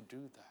need to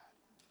do that.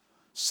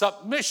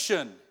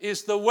 Submission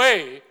is the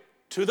way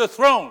to the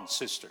throne,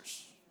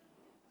 sisters.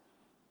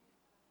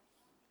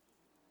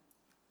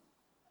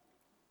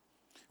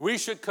 We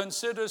should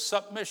consider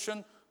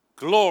submission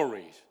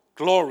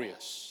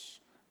glorious,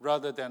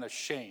 rather than a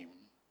shame.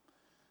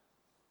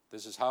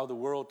 This is how the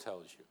world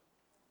tells you.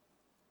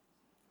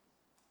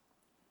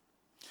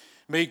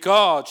 May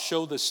God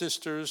show the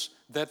sisters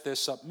that their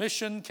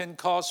submission can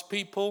cause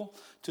people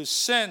to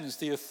sense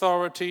the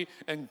authority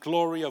and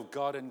glory of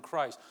God in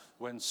Christ.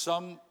 When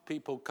some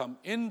people come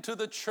into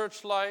the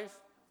church life,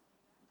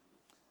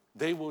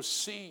 they will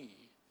see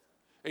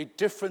a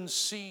different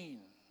scene.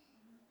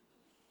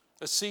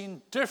 A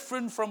scene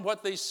different from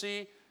what they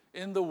see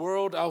in the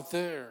world out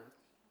there.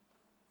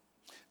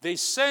 They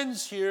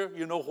sense here,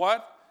 you know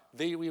what?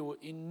 They will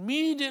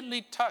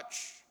immediately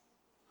touch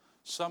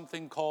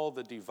something called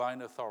the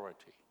divine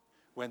authority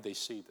when they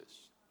see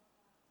this.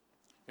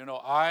 You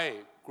know, I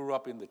grew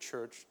up in the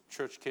church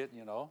kid,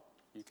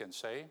 you can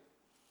say.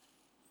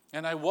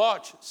 And I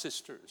watched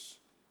sisters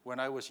when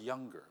I was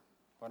younger,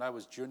 when I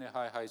was junior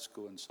high, high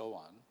school, and so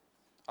on.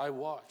 I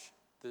watched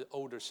the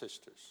older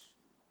sisters.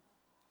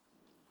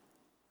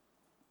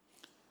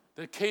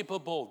 They're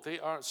capable, they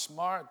are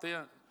smart, they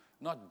are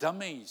not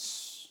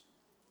dummies.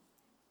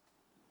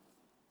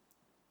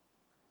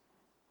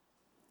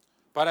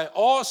 But I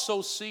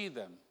also see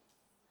them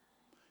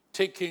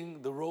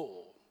taking the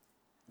role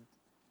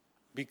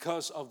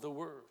because of the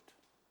word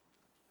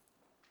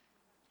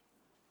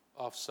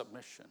of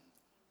submission.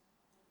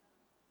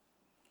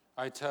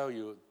 I tell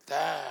you,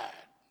 that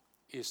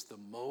is the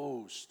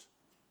most,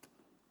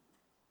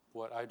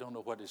 I don't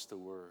know what is the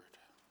word,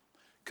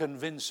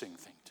 convincing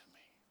thing to me.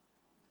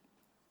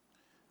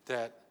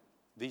 That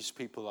these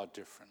people are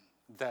different,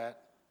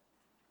 that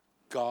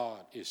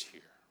God is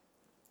here.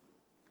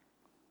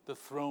 The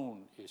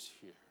throne is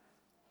here.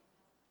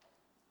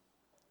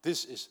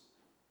 This is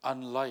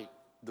unlike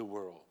the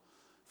world.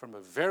 From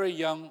a very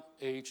young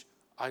age,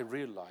 I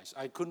realized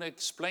I couldn't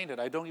explain it.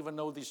 I don't even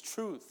know these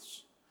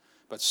truths.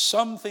 But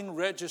something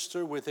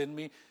registered within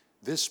me.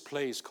 This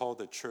place called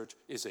the church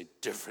is a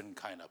different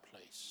kind of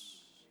place.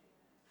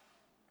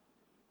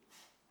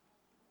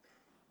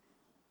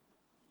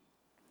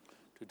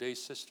 Today,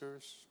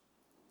 sisters,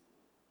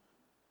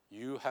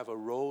 you have a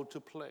role to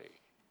play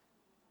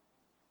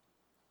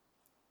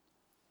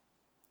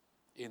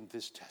in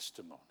this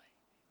testimony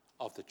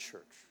of the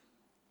church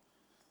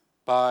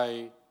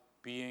by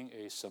being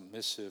a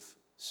submissive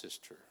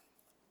sister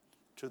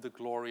to the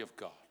glory of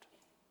God.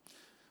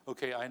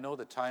 Okay, I know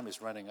the time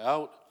is running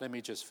out. Let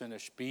me just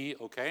finish B,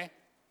 okay?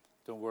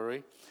 Don't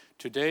worry.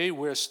 Today,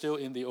 we're still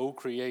in the old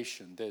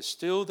creation. There's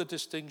still the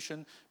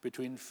distinction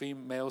between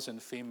males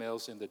and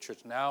females in the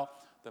church. Now,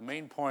 the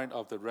main point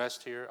of the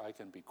rest here, I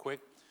can be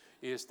quick,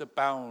 is the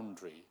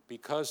boundary.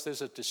 Because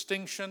there's a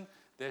distinction,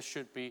 there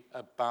should be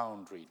a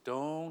boundary.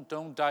 Don't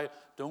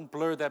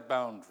blur that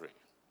boundary.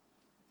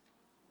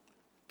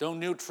 Don't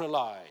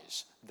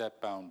neutralize that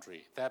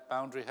boundary. That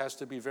boundary has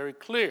to be very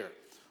clear,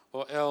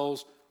 or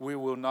else we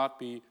will not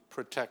be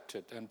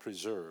protected and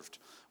preserved.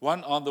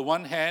 On the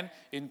one hand,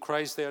 in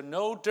Christ there are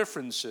no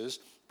differences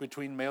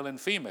between male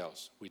and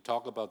females. We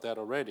talked about that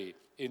already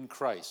in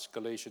Christ,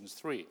 Galatians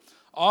 3.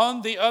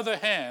 On the other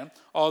hand,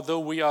 although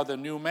we are the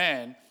new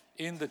man,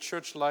 in the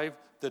church life,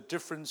 the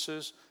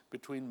differences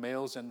between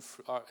males and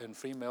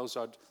females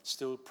are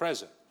still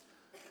present.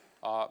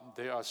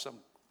 There are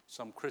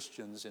some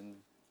Christians in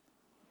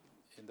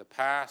the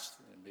past,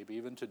 and maybe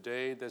even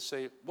today, that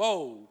say,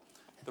 whoa,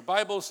 the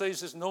Bible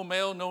says there's no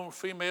male, no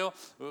female.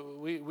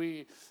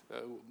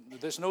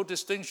 There's no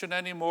distinction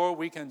anymore.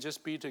 We can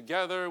just be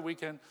together. We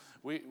can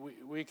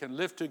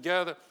live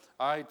together.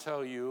 I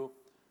tell you,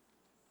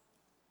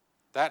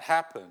 that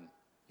happened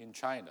in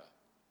China.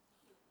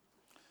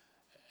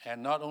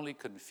 And not only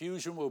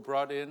confusion was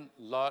brought in,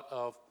 a lot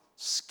of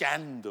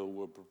scandal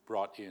were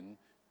brought in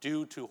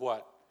due to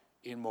what?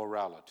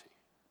 Immorality.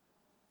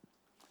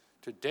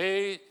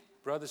 Today,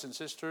 brothers and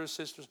sisters,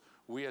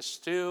 we are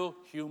still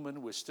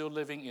human. We're still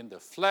living in the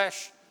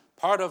flesh.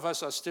 Part of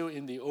us are still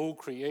in the old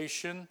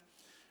creation.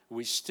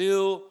 We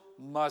still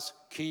must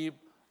keep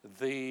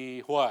the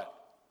what?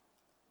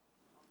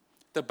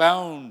 The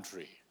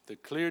boundary, the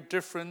clear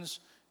difference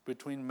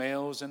between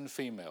males and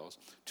females.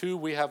 2,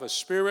 we have a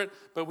spirit,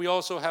 but we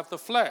also have the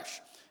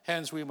flesh.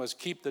 Hence, we must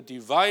keep the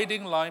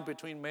dividing line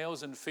between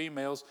males and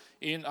females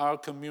in our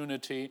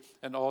community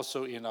and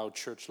also in our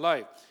church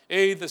life.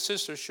 The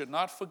sisters should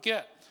not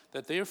forget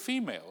that they are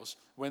females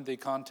when they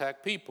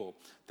contact people.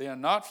 They are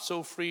not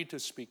so free to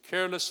speak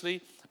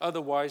carelessly,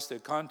 otherwise their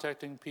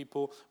contacting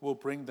people will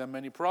bring them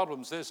many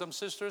problems. There's some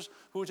sisters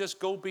who just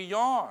go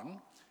beyond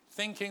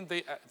thinking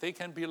they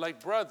can be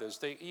like brothers.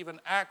 They even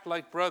act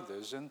like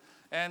brothers, and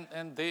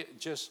they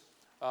just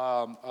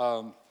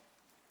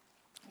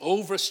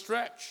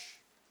overstretch.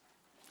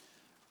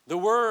 The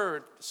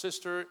word,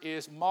 sister,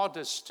 is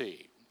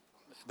modesty.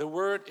 The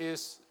word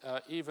is,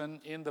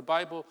 even in the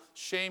Bible,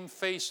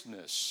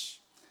 shamefacedness.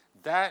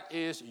 That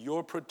is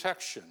your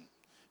protection.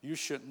 You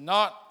should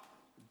not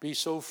be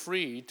so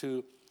free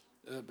to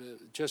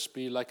just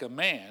be like a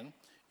man.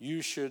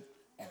 you should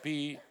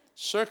be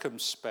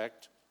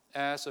circumspect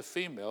as a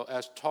female,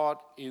 as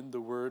taught in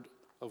the Word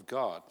of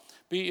God.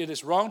 B, it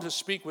is wrong to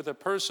speak with a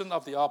person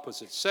of the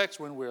opposite sex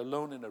when we're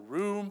alone in a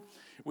room.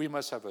 We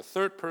must have a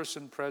third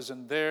person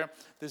present there.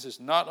 This is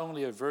not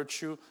only a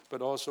virtue,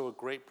 but also a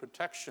great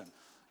protection.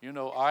 You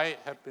know, I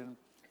have been,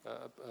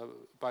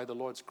 by the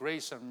Lord's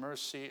grace and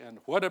mercy, and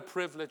what a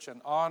privilege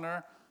and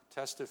honor,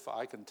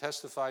 I can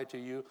testify to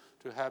you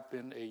to have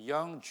been a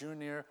young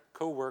junior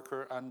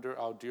co-worker under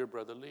our dear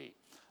brother Lee.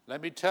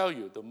 Let me tell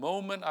you, the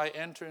moment I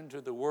enter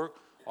into the work,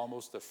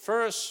 almost the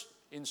first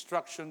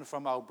instruction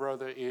from our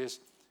brother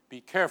is,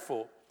 be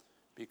careful,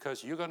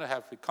 because you're going to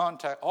have to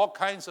contact all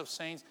kinds of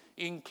saints,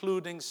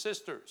 including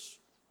sisters,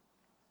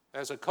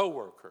 as a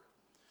co-worker.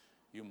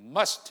 You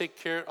must take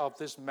care of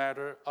this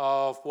matter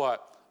of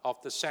what? Of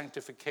the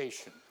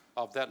sanctification,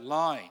 of that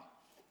line,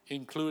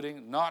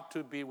 including not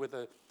to be with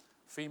a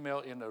female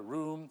in a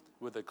room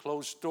with a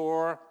closed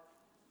door,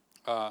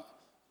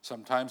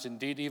 sometimes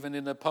indeed even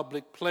in a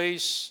public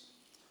place.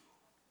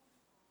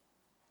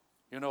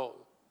 You know,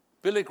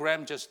 Billy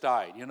Graham just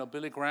died. You know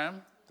Billy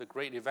Graham, the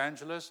great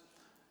evangelist?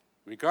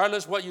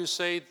 Regardless what you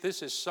say,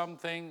 this is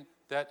something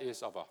that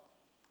is of a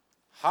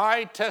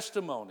high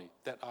testimony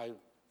that I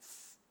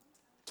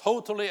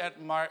totally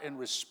admire and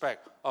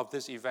respect of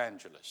this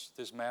evangelist,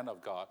 this man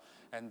of God.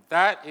 And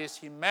that is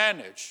he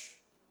managed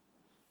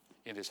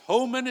in his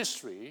whole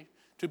ministry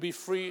to be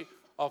free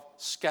of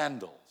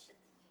scandals.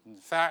 In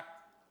fact,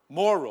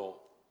 moral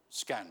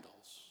scandals.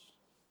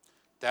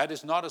 That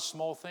is not a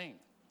small thing,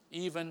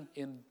 even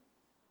in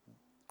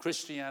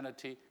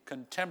Christianity,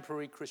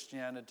 contemporary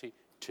Christianity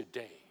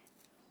today.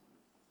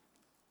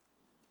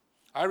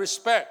 I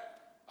respect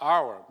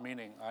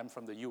meaning I'm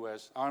from the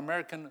U.S., our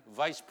American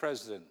Vice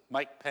President,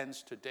 Mike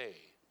Pence today,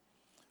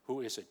 who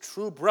is a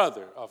true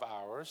brother of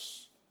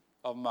ours,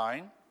 of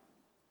mine,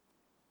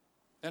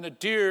 and a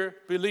dear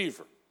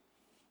believer.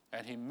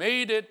 And he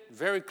made it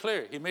very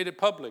clear, he made it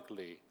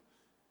publicly,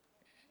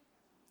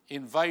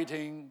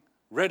 inviting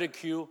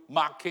ridicule,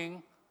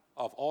 mocking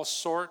of all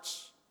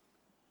sorts,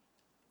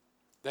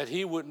 that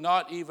he would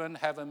not even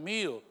have a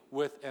meal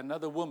with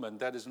another woman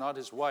that is not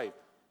his wife,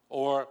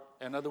 or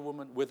another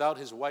woman without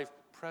his wife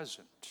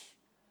present.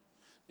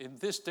 In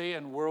this day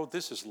and world,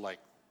 this is like,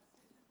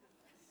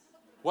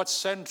 what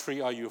century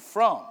are you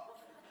from?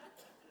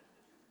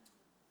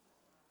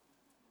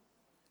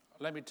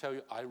 Let me tell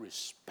you, I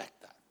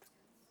respect that.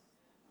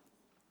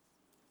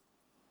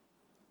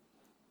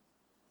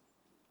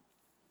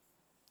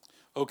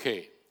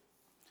 Okay.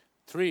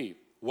 3,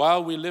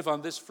 while we live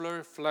on this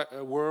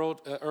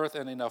world, earth,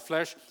 and in our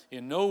flesh,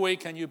 in no way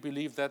can you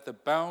believe that the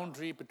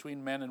boundary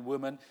between men and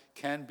women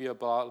can be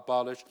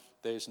abolished.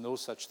 There is no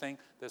such thing.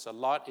 There's a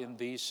lot in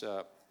these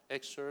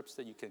excerpts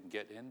that you can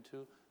get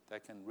into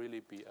that can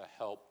really be a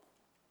help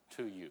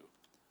to you.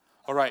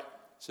 All right,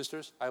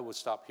 sisters, I will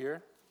stop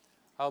here.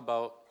 How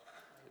about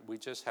we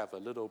just have a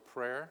little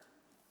prayer,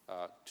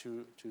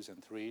 2s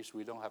and 3s.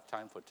 We don't have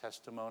time for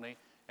testimony,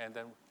 and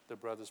then the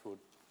brothers will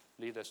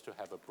lead us to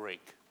have a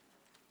break.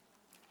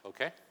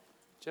 Okay?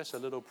 Just a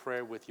little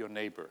prayer with your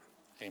neighbor.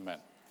 Amen.